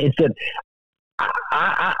it's that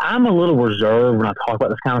I'm a little reserved when I talk about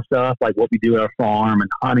this kind of stuff, like what we do at our farm and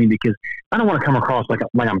hunting, because I don't want to come across like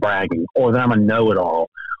I'm bragging or that I'm a know-it-all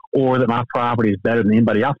or that my property is better than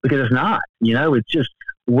anybody else, because it's not. It's just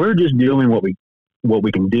we're just doing what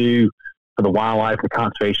we can do for the wildlife, the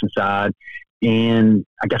conservation side. And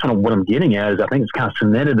I guess what I'm getting at is I think it's kind of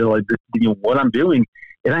cemented that what I'm doing,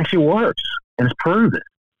 it actually works, and it's proven.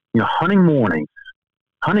 Hunting mornings,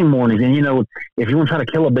 and if you want to try to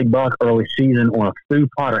kill a big buck early season on a food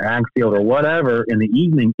plot or ag field or whatever in the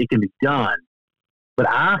evening, it can be done. But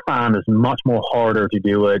I find it's much more harder to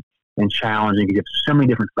do it and challenging because there's so many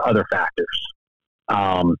different other factors.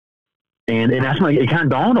 And that's it kind of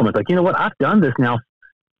dawned on me. It's what? I've done this now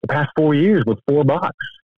the past 4 years with 4 bucks.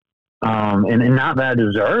 And not that I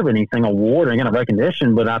deserve anything, award or any kind of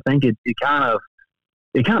recognition, but I think it kind of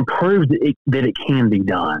proves that it can be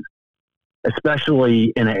done,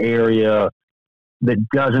 especially in an area that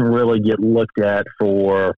doesn't really get looked at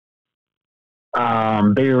for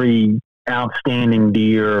very outstanding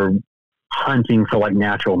deer hunting for like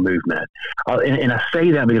natural movement. And I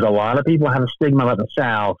say that because a lot of people have a stigma about the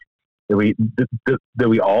South that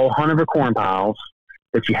we all hunt over corn piles,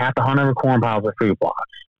 that you have to hunt over corn piles or food plots.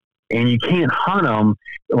 And you can't hunt them.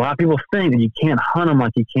 A lot of people think that you can't hunt them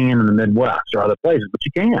like you can in the Midwest or other places, but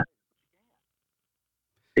you can.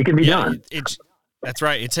 It can be done. That's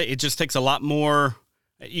right. It just takes a lot more.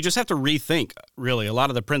 You just have to rethink, really, a lot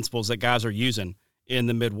of the principles that guys are using in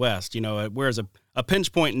the Midwest. Whereas a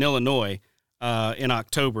pinch point in Illinois in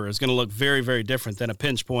October is going to look very, very different than a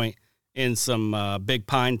pinch point in some big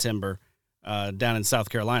pine timber down in South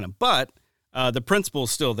Carolina. But the principle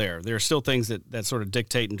is still there. There are still things that sort of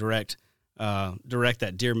dictate and direct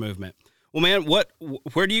that deer movement. Well, man,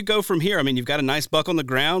 where do you go from here? I mean, you've got a nice buck on the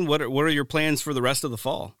ground. What are your plans for the rest of the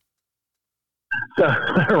fall? So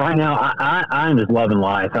right now, I'm just loving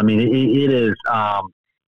life. I mean, it is. I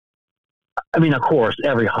mean, of course,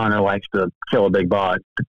 every hunter likes to kill a big buck.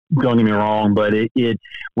 Don't get me wrong, but it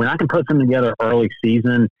when I can put something together early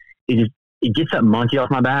season, it gets that monkey off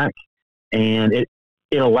my back, and it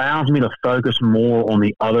allows me to focus more on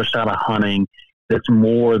the other side of hunting. That's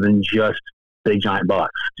more than just big giant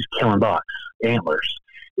bucks, just killing bucks, antlers.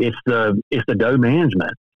 It's the doe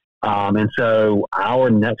management. And so our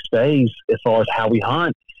next phase, as far as how we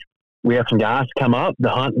hunt, we have some guys come up to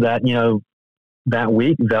hunt that, that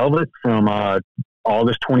week, velvet from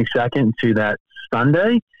August 22nd to that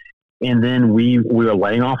Sunday. And then we are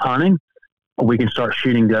laying off hunting. We can start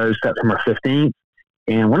shooting does September 15th.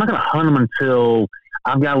 And we're not going to hunt them until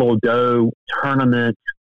I've got a little doe tournament,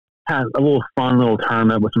 kind of a little fun little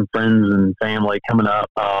tournament with some friends and family coming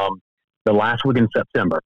up the last week in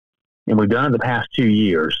September. And we've done it the past 2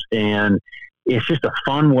 years. And it's just a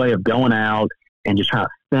fun way of going out and just trying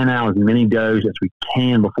to thin out as many does as we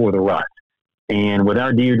can before the rut. And with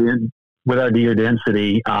our deer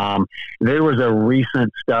density, there was a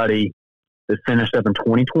recent study that finished up in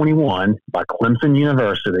 2021 by Clemson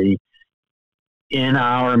University in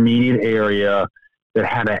our immediate area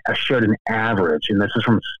that showed an average, and this is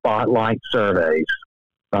from Spotlight surveys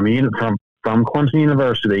from Clemson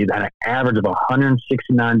University, that had an average of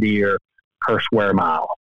 169 deer per square mile.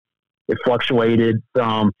 It fluctuated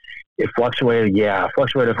from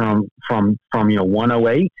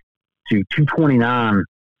 108 to 229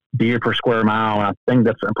 deer per square mile. And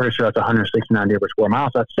I'm pretty sure that's 169 deer per square mile.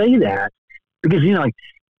 So I say that because,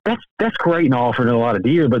 that's great and all for a lot of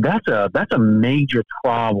deer, but that's a major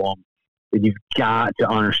problem that you've got to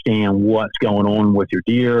understand what's going on with your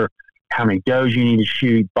deer, how many does you need to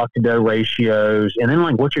shoot, buck to doe ratios, and then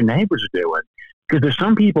what your neighbors are doing. Because there's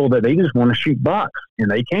some people that they just want to shoot bucks, and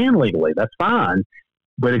they can legally. That's fine.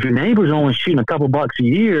 But if your neighbor's only shooting a couple bucks a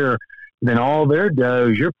year, then all their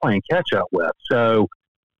does you're playing catch up with. So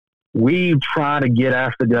we try to get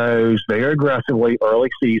after does very aggressively early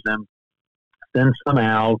season, send some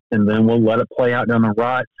out, and then we'll let it play out during the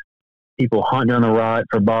rut. People hunt during the rut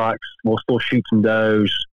for bucks. We'll still shoot some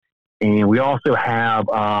does. And we also have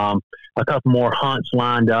a couple more hunts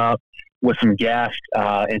lined up with some guests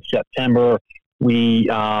in September. We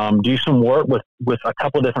do some work with a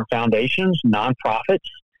couple different foundations, nonprofits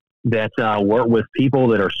that work with people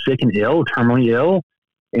that are sick and ill, terminally ill.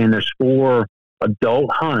 And there's 4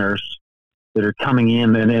 adult hunters that are coming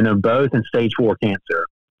in, and they're both in stage 4 cancer,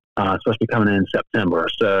 supposed to be coming in September.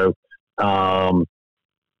 So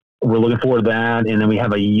we're looking forward to that. And then we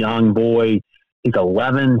have a young boy. He's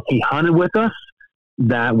 11. He hunted with us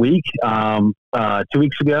that week, 2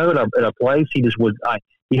 weeks ago at a place. He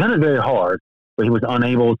hunted very hard, but he was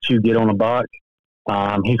unable to get on a buck.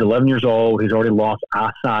 He's 11 years old. He's already lost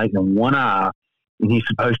eyesight in one eye, and he's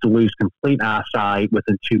supposed to lose complete eyesight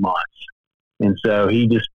within 2 months. And so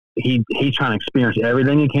he's trying to experience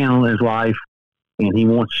everything he can in his life, and he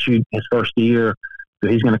wants to shoot his first deer.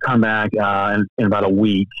 So he's going to come back in about a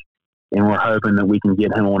week, and we're hoping that we can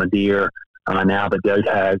get him on a deer. Now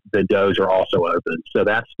the does are also open. So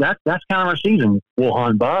that's kind of our season. We'll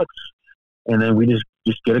hunt bucks, and then we just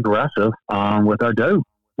get aggressive with our doe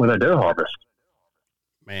harvest.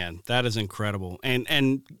 Man, that is incredible.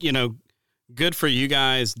 And good for you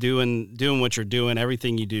guys doing what you're doing,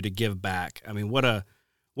 everything you do to give back. I mean, what a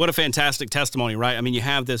fantastic testimony, right? I mean, you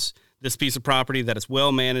have this piece of property that is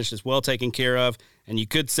well managed, is well taken care of, and you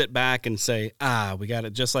could sit back and say, we got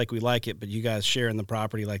it just like we like it, but you guys sharing the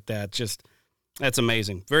property like that, that's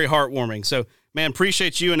amazing. Very heartwarming. So, man,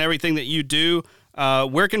 appreciate you and everything that you do.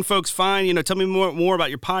 Where can folks find, tell me more about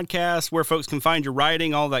your podcast, where folks can find your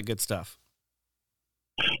writing, all that good stuff.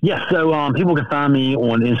 Yeah, so people can find me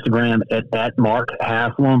on Instagram at Mark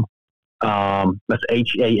Haslam. That's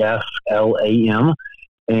Haslam,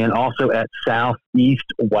 and also at Southeast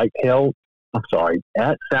Whitetail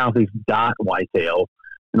at southeast.whitetail,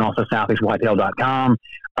 and also southeastwhitetail.com.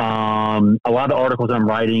 A lot of the articles I'm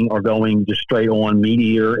writing are going just straight on meat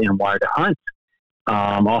ear and wire to hunt.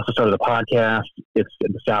 Also started a podcast. It's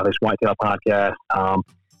the Southeast Whitetail Podcast. I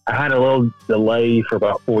had a little delay for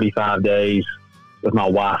about 45 days with my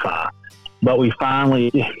Wi-Fi, but we finally,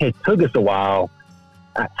 it took us a while.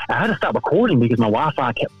 I had to stop recording because my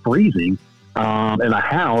Wi-Fi kept freezing in my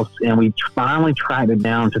house, and we finally tracked it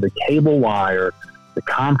down to the cable wire, the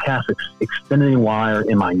Comcast extended wire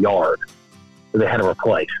in my yard that they had to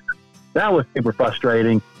replace. That was super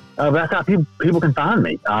frustrating. But that's how people can find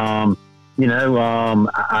me. I'm very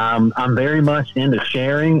much into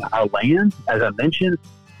sharing our land. As I mentioned,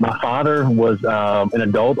 my father was an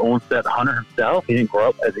adult onset hunter himself. He didn't grow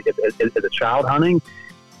up as a child hunting.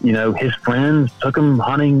 His friends took him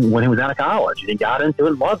hunting when he was out of college, and he got into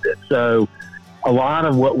it and loved it. So a lot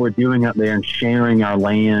of what we're doing up there and sharing our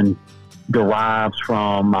land derives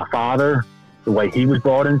from my father, the way he was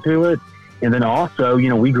brought into it. And then also,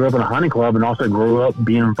 we grew up in a hunting club and also grew up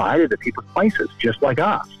being invited to people's places just like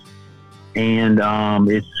us. And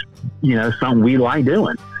it's, something we like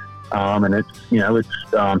doing. And it's,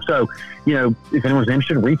 so, if anyone's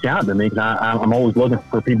interested, reach out to me, because I'm always looking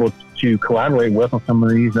for people to collaborate with on some of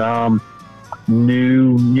these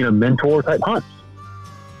new, mentor type hunts.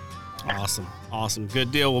 Awesome.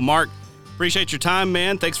 Good deal. Well, Mark, appreciate your time,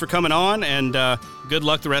 man. Thanks for coming on, and good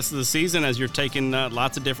luck the rest of the season as you're taking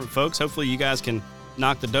lots of different folks. Hopefully you guys can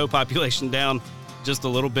knock the doe population down just a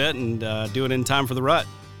little bit and do it in time for the rut.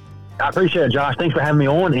 I appreciate it, Josh. Thanks for having me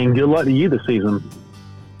on, and good luck to you this season.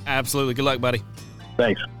 Absolutely. Good luck, buddy.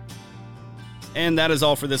 Thanks. And that is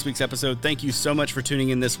all for this week's episode. Thank you so much for tuning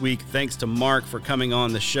in this week. Thanks to Mark for coming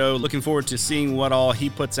on the show. Looking forward to seeing what all he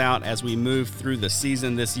puts out as we move through the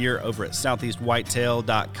season this year over at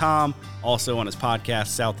southeastwhitetail.com. Also on his podcast,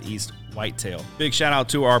 Southeast Whitetail. Big shout out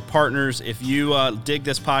to our partners. If you dig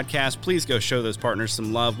this podcast, please go show those partners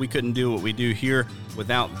some love. We couldn't do what we do here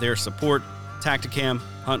without their support. Tactacam,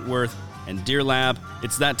 Huntworth, and Deer Lab.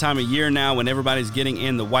 It's that time of year now when everybody's getting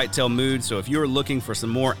in the whitetail mood, so if you're looking for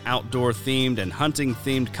some more outdoor themed and hunting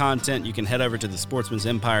themed content, you can head over to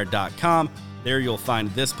thesportsmansempire.com. There you'll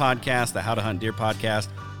find this podcast, the How to Hunt Deer podcast.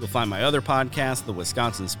 You'll find my other podcast, The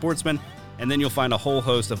Wisconsin Sportsman, and then you'll find a whole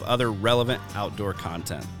host of other relevant outdoor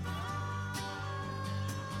content.